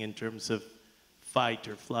reacting in terms of fight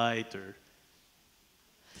or flight, or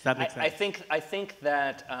does that make sense? I think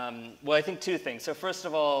that, well, I think two things. So first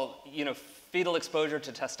of all, you know, fetal exposure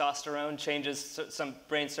to testosterone changes some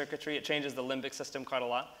brain circuitry. It changes the limbic system quite a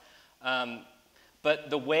lot. But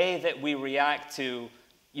the way that we react to,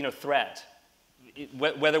 you know, threat,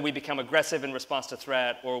 whether we become aggressive in response to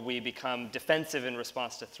threat or we become defensive in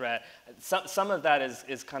response to threat, some of that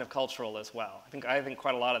is kind of cultural as well. I think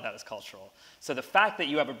quite a lot of that is cultural. So the fact that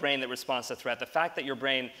you have a brain that responds to threat, the fact that your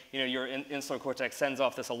brain, you know, your insular cortex sends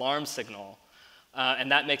off this alarm signal,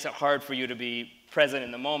 and that makes it hard for you to be present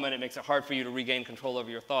in the moment, it makes it hard for you to regain control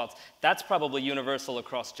over your thoughts, that's probably universal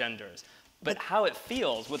across genders. But how it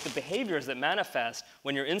feels, with the behaviors that manifest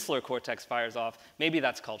when your insular cortex fires off, maybe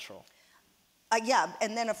that's cultural. Yeah,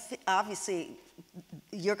 and then obviously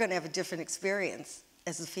you're going to have a different experience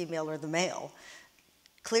as the female or the male.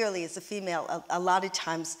 Clearly, as a female, a lot of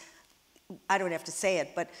times, I don't have to say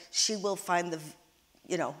it, but she will find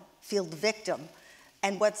feel the victim.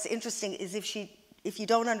 And what's interesting is if you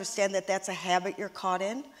don't understand that that's a habit you're caught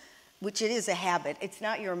in, which it is a habit, it's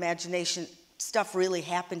not your imagination. Stuff really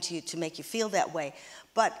happened to you to make you feel that way.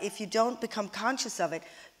 But if you don't become conscious of it,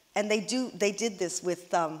 and they did this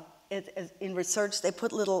with, in research, they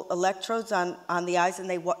put little electrodes on the eyes, and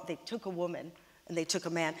they took a woman and they took a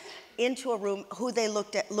man into a room who they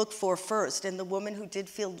looked for first, and the woman who did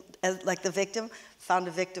feel like the victim found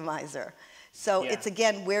a victimizer. So It's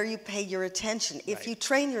again where you pay your attention. Right. If you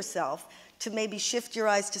train yourself to maybe shift your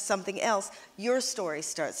eyes to something else, your story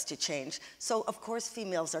starts to change. So of course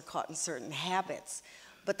females are caught in certain habits,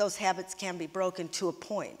 but those habits can be broken to a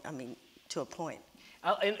point.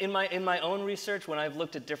 In my own research, when I've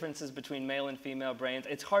looked at differences between male and female brains,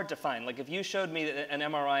 it's hard to find. Like if you showed me an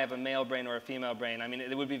MRI of a male brain or a female brain, I mean,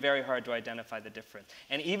 it would be very hard to identify the difference.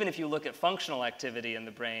 And even if you look at functional activity in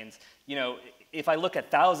the brains, you know, if I look at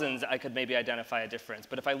thousands, I could maybe identify a difference.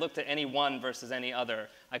 But if I looked at any one versus any other,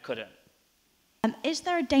 I couldn't. Is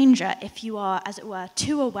there a danger if you are, as it were,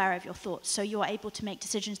 too aware of your thoughts, so you are able to make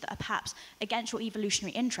decisions that are perhaps against your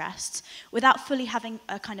evolutionary interests, without fully having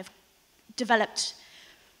a kind of developed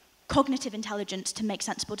cognitive intelligence to make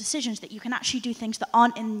sensible decisions, that you can actually do things that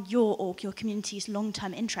aren't in your org, your community's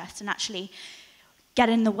long-term interests, and actually get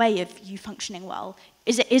in the way of you functioning well?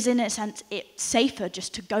 Is in a sense it's safer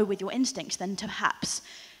just to go with your instincts than to perhaps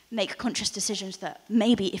make conscious decisions that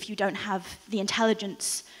maybe if you don't have the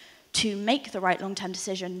intelligence to make the right long-term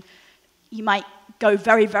decision, you might go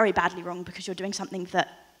very, very badly wrong because you're doing something that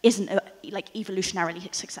isn't like evolutionarily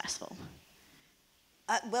successful.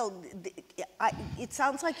 Well, it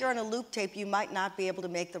sounds like you're on a loop tape. You might not be able to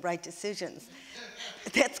make the right decisions.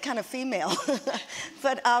 That's kind of female.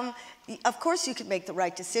 But of course you can make the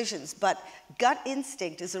right decisions, but gut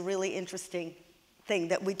instinct is a really interesting thing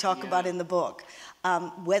that we talk about in the book.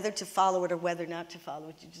 Whether to follow it or whether not to follow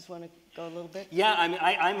it. You just want to go a little bit? Yeah, I mean,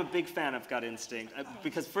 I'm a big fan of gut instinct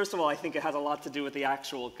because, first of all, I think it has a lot to do with the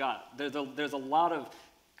actual gut. There's a lot of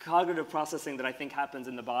cognitive processing that I think happens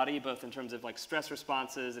in the body, both in terms of like stress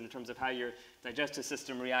responses and in terms of how your digestive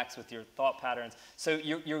system reacts with your thought patterns. So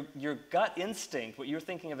your gut instinct, what you're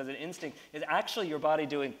thinking of as an instinct, is actually your body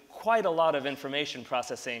doing quite a lot of information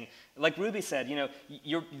processing. Like Ruby said, you know,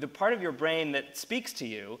 the part of your brain that speaks to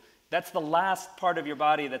you, that's the last part of your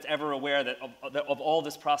body that's ever aware of all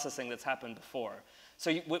this processing that's happened before.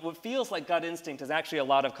 So what feels like gut instinct is actually a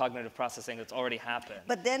lot of cognitive processing that's already happened.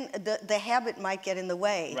 But then the habit might get in the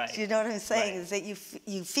way. Right. Do you know what I'm saying? Right. Is that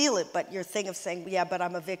you feel it, but your thing of saying, yeah, but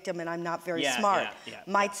I'm a victim and I'm not very smart,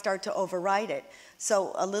 might start to override it.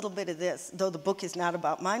 So a little bit of this, though the book is not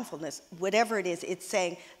about mindfulness, whatever it is, it's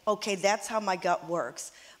saying, okay, that's how my gut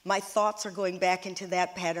works. My thoughts are going back into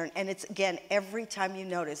that pattern. And it's, again, every time you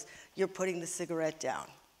notice, you're putting the cigarette down.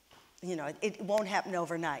 You know, it won't happen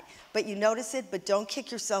overnight. But you notice it, but don't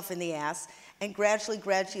kick yourself in the ass. And gradually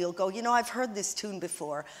you'll go, you know, I've heard this tune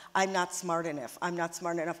before. I'm not smart enough. I'm not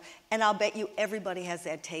smart enough. And I'll bet you everybody has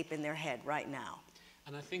that tape in their head right now.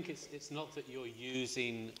 And I think it's not that you're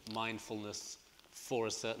using mindfulness for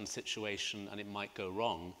a certain situation and it might go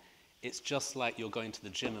wrong. It's just like you're going to the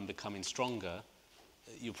gym and becoming stronger.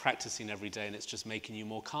 You're practicing every day and it's just making you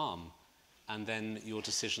more calm. And then your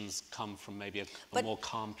decisions come from maybe a more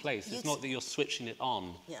calm place. It's not that you're switching it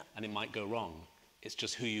on and it might go wrong. It's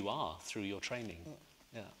just who you are through your training.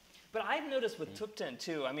 Yeah. But I've noticed with Thupten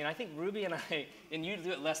too, I mean, I think Ruby and I, and you do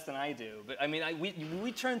it less than I do, but I mean,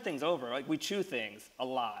 we turn things over, like we chew things a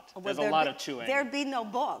lot. Well, there's a lot of chewing. There'd be no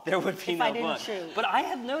book. There would be if no I didn't book. chew. But I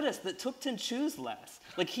have noticed that Thupten chews less.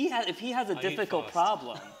 Like if he has a difficult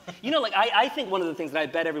problem, you know, like I think one of the things that I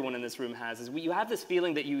bet everyone in this room has is you have this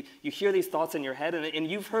feeling that you hear these thoughts in your head and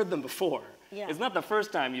you've heard them before. Yeah. It's not the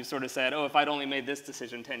first time you've sort of said, oh, if I'd only made this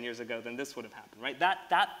decision 10 years ago, then this would have happened, right? That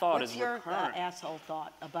thought is recurrent. What's your asshole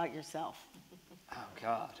thought about yourself? Oh,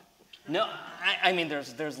 God. No, I mean,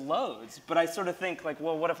 there's loads, but I sort of think, like,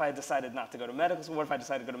 well, what if I decided not to go to medical school? What if I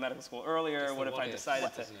decided to go to medical school earlier? What if I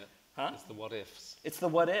decided to... Isn't it? Huh? It's the what ifs. It's the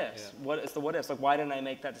what ifs. Yeah. It's the what ifs. Like, why didn't I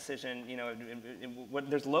make that decision? You know,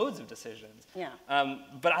 there's loads of decisions. Yeah.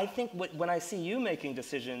 But I think when I see you making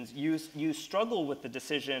decisions, you struggle with the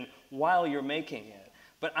decision while you're making it.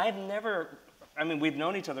 But I've never... I mean, we've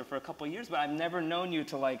known each other for a couple of years, but I've never known you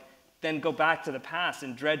to, like, then go back to the past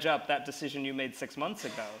and dredge up that decision you made 6 months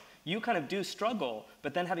ago. You kind of do struggle,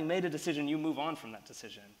 but then having made a decision, you move on from that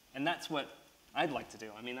decision. And that's what I'd like to do.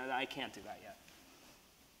 I mean, I can't do that yet.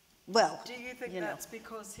 Well, Do you think that's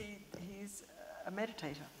because he's a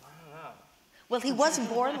meditator? I don't know. Well, he wasn't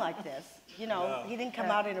born like this. You know, he didn't come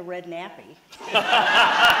out in a red nappy.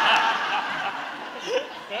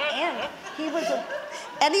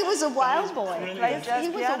 And he was a wild boy. He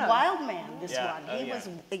was a wild man, this one. He was,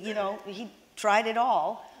 you know, he tried it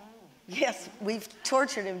all. Yes, we've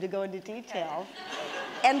tortured him to go into detail.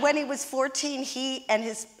 And when he was 14, he and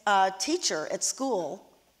his teacher at school,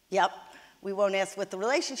 we won't ask what the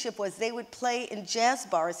relationship was, they would play in jazz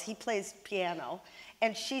bars. He plays piano.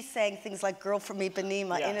 And she sang things like Girl from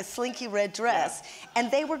Ipanema in a slinky red dress. And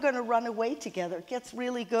they were going to run away together. It gets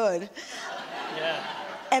really good.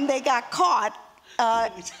 And they got caught.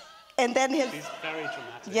 And then his... He's very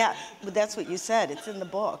dramatic. Yeah, but that's what you said. It's in the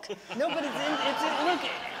book. No, but look,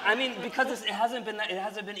 I mean, because it hasn't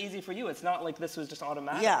been easy for you. It's not like this was just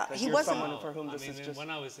automatic. Yeah, like he you're wasn't... someone for whom this is just... When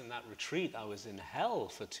I was in that retreat, I was in hell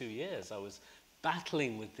for 2 years. I was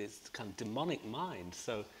battling with this kind of demonic mind.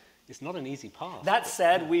 So it's not an easy path. That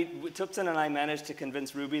said, Thupten and I managed to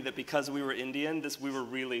convince Ruby that because we were Indian, we were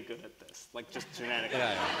really good at this, like just genetically.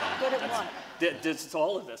 Good at what? It's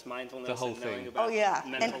all of this, mindfulness, The whole and knowing thing. about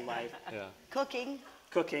mental life, Cooking.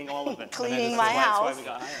 cooking, all of it. Cleaning my That's house. why we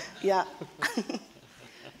got hired. Yeah.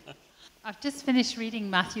 I've just finished reading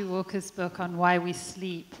Matthew Walker's book on why we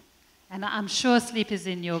sleep. And I'm sure sleep is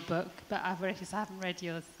in your book, but I haven't read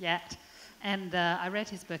yours yet. And I read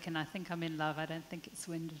his book, and I think I'm in love. I don't think it's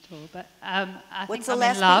wind at all, but I What's think the I'm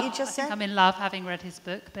last in love. bit you just I think said? I'm in love, having read his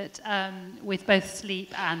book, but with both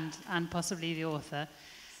sleep and possibly the author.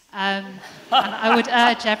 And I would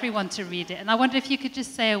urge everyone to read it. And I wonder if you could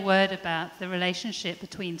just say a word about the relationship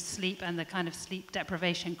between sleep and the kind of sleep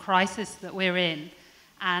deprivation crisis that we're in,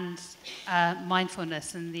 and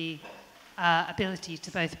mindfulness and the ability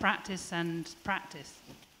to both practice and practice.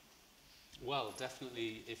 Well,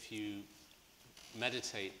 definitely if you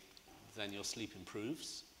meditate, then your sleep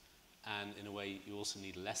improves, and in a way you also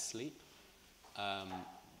need less sleep.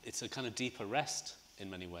 It's a kind of deeper rest in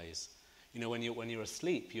many ways. You know, when you're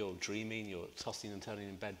asleep, you're dreaming, you're tossing and turning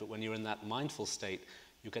in bed, but when you're in that mindful state,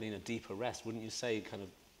 you're getting a deeper rest. Wouldn't you say, kind of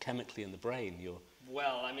chemically in the brain, you're...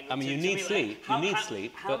 Well, I mean, you need sleep. You need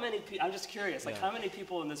sleep. How many? I'm just curious. Like, how many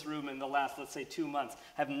people in this room in the last, let's say, 2 months,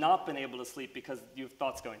 have not been able to sleep because you have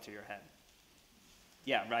thoughts going through your head?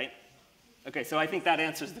 Yeah, right. Okay, so I think that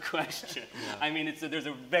answers the question. I mean, there's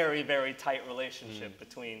a very, very tight relationship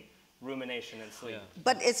between rumination and sleep. Yeah.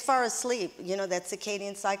 But as far as sleep, you know, that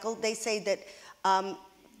circadian cycle, they say that,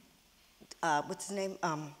 what's his name?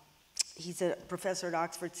 He's a professor at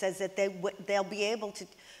Oxford, says that they'll be able to,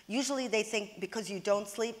 usually they think because you don't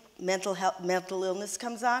sleep, mental illness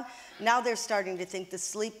comes on. Now they're starting to think the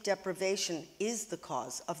sleep deprivation is the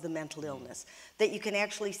cause of the mental illness, that you can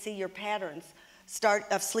actually see your patterns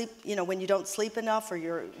of sleep, you know, when you don't sleep enough or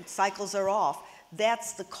your cycles are off.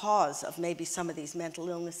 That's the cause of maybe some of these mental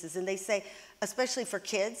illnesses. And they say, especially for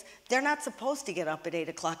kids, they're not supposed to get up at 8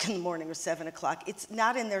 o'clock in the morning or 7 o'clock. It's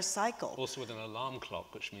not in their cycle. Also with an alarm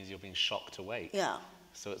clock, which means you're being shocked awake. Yeah.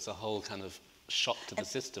 So it's a whole kind of shock to the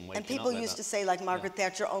system. And people used to say, like Margaret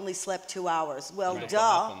Thatcher only slept 2 hours. Well, Right.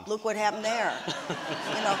 duh, look what happened there.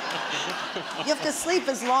 You know, you have to sleep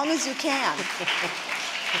as long as you can.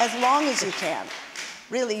 As long as you can.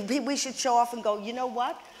 Really, we should show off and go, you know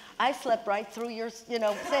what? I slept right through your, you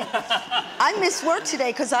know, thing. I missed work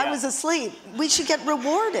today because I was asleep. We should get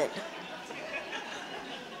rewarded.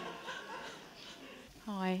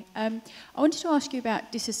 Hi. I wanted to ask you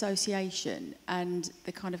about disassociation and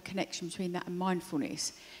the kind of connection between that and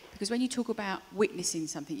mindfulness. Because when you talk about witnessing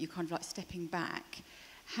something, you're kind of like stepping back.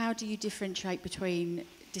 How do you differentiate between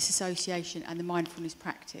disassociation and the mindfulness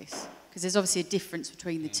practice? Because there's obviously a difference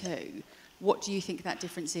between the two. What do you think that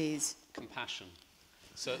difference is? Compassion.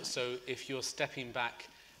 So if you're stepping back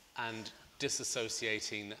and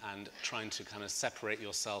disassociating and trying to kind of separate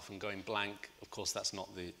yourself and going blank, of course that's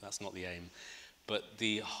not the aim. But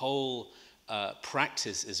the whole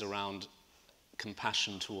practice is around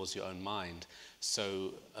compassion towards your own mind.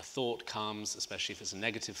 So a thought comes, especially if it's a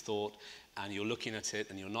negative thought, and you're looking at it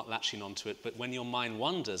and you're not latching onto it, but when your mind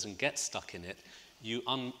wanders and gets stuck in it, you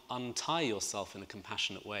untie yourself in a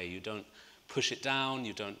compassionate way. You don't push it down,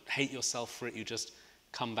 you don't hate yourself for it, you just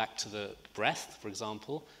come back to the breath, for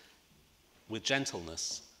example, with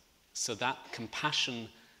gentleness. So that compassion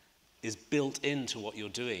is built into what you're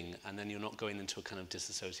doing, and then you're not going into a kind of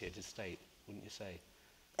disassociated state, wouldn't you say?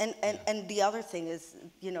 And the other thing is,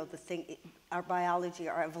 you know, our biology,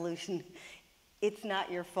 our evolution, it's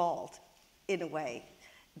not your fault, in a way.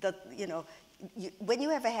 You know, when you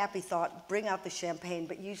have a happy thought, bring out the champagne,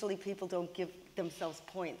 but usually people don't give themselves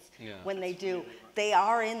points. When they do. They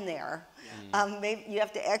are in there. Maybe you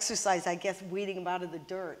have to exercise, I guess, weeding them out of the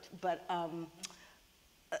dirt. But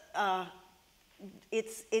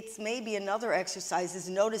it's maybe another exercise is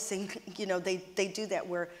noticing, you know, they do that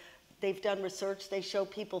where they've done research, they show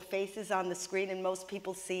people faces on the screen, and most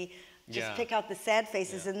people see, just pick out the sad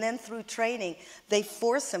faces, and then through training, they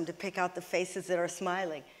force them to pick out the faces that are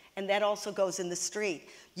smiling. And that also goes in the street.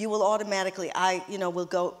 You will automatically, will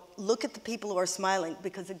go look at the people who are smiling,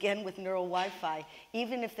 because again, with neural Wi-Fi,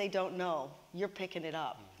 even if they don't know, you're picking it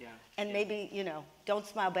up. And maybe, you know, don't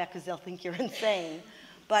smile back because they'll think you're insane.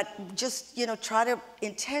 But just, you know, try to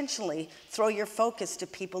intentionally throw your focus to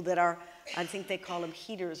people that are, I think they call them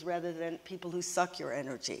heaters rather than people who suck your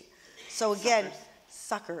energy. So again,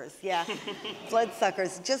 suckers,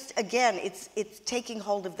 bloodsuckers. Just again, it's taking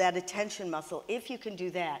hold of that attention muscle. If you can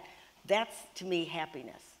do that, that's to me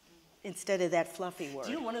happiness instead of that fluffy word.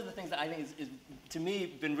 Do you know one of the things that I think is to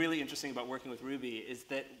me been really interesting about working with Ruby is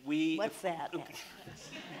that we. What's that? Oh,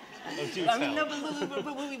 do I mean, tell. no,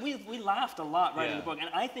 but we laughed a lot writing the book, and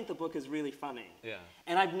I think the book is really funny.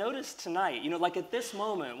 And I've noticed tonight, you know, like at this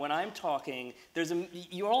moment when I'm talking,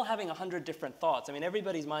 you're all having 100 different thoughts. I mean,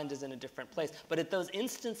 everybody's mind is in a different place. But at those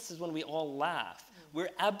instances when we all laugh, we're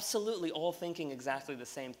absolutely all thinking exactly the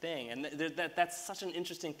same thing. And that's such an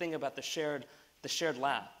interesting thing about the shared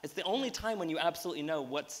laugh. It's the only time when you absolutely know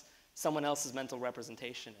what's someone else's mental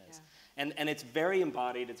representation is. And it's very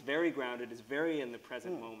embodied, it's very grounded, it's very in the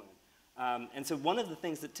present moment. And so one of the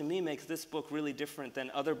things that to me makes this book really different than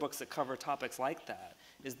other books that cover topics like that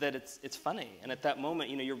is that it's funny. And at that moment,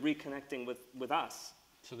 you know, you're reconnecting with us.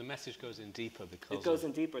 So the message goes in deeper because it goes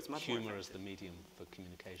in deeper. It's much more humor effective. as the medium for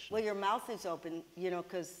communication. Well, your mouth is open, you know,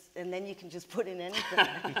 and then you can just put in anything,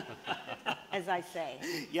 as I say.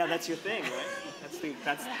 Yeah, that's your thing, right? That's the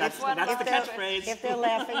catchphrase. If they're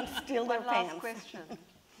laughing, steal their One last pants. question,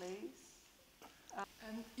 please.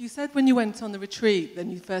 You said when you went on the retreat,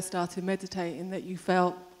 then you first started meditating, that you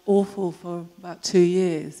felt awful for about 2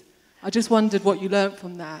 years. I just wondered what you learned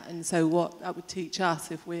from that, and so what that would teach us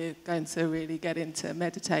if we're going to really get into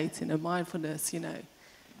meditating and mindfulness, you know,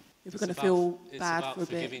 if we're going to feel bad for a bit. It's about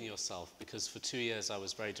forgiving yourself, because for 2 years I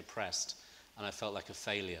was very depressed, and I felt like a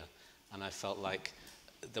failure, and I felt like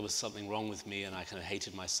there was something wrong with me, and I kind of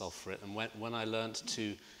hated myself for it. And when I learned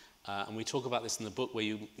to, and we talk about this in the book, where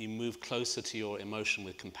you move closer to your emotion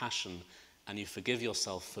with compassion, and you forgive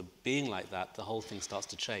yourself for being like that, the whole thing starts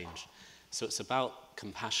to change. So it's about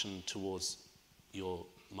compassion towards your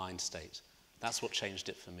mind state. That's what changed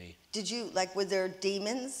it for me. Did you, like, were there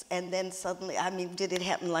demons and then suddenly, I mean, did it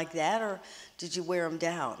happen like that, or did you wear them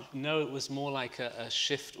down? No, it was more like a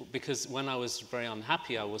shift, because when I was very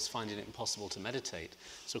unhappy, I was finding it impossible to meditate.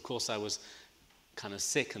 So of course I was kind of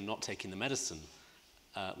sick and not taking the medicine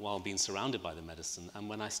while being surrounded by the medicine. And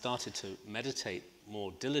when I started to meditate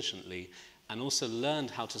more diligently and also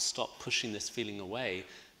learned how to stop pushing this feeling away,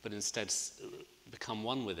 but instead become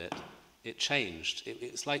one with it, it changed.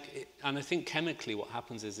 It's like, and I think chemically what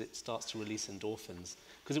happens is it starts to release endorphins,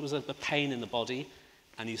 because it was a pain in the body,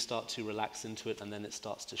 and you start to relax into it, and then it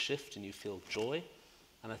starts to shift, and you feel joy.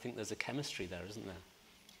 And I think there's a chemistry there, isn't there?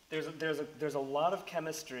 There's a lot of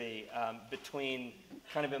chemistry between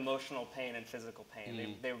kind of emotional pain and physical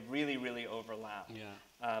pain. They really, really overlap.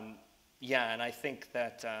 Yeah, and I think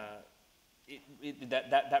that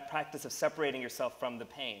that practice of separating yourself from the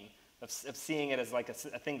pain, of seeing it as like a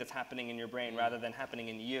thing that's happening in your brain rather than happening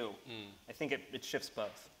in you, I think it shifts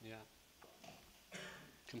both. Yeah.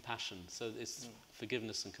 Compassion. So it's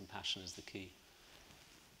forgiveness and compassion is the key.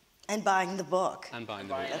 And buying the book. And buying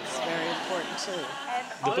the book. That's very important too.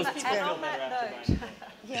 And on that note,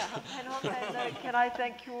 and on that note, can I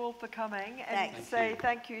thank you all for coming and say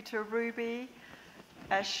thank you to Ruby,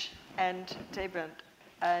 Ash, and Debra,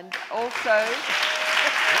 and also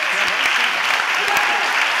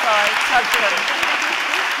sorry, Tubman.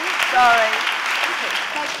 Sorry.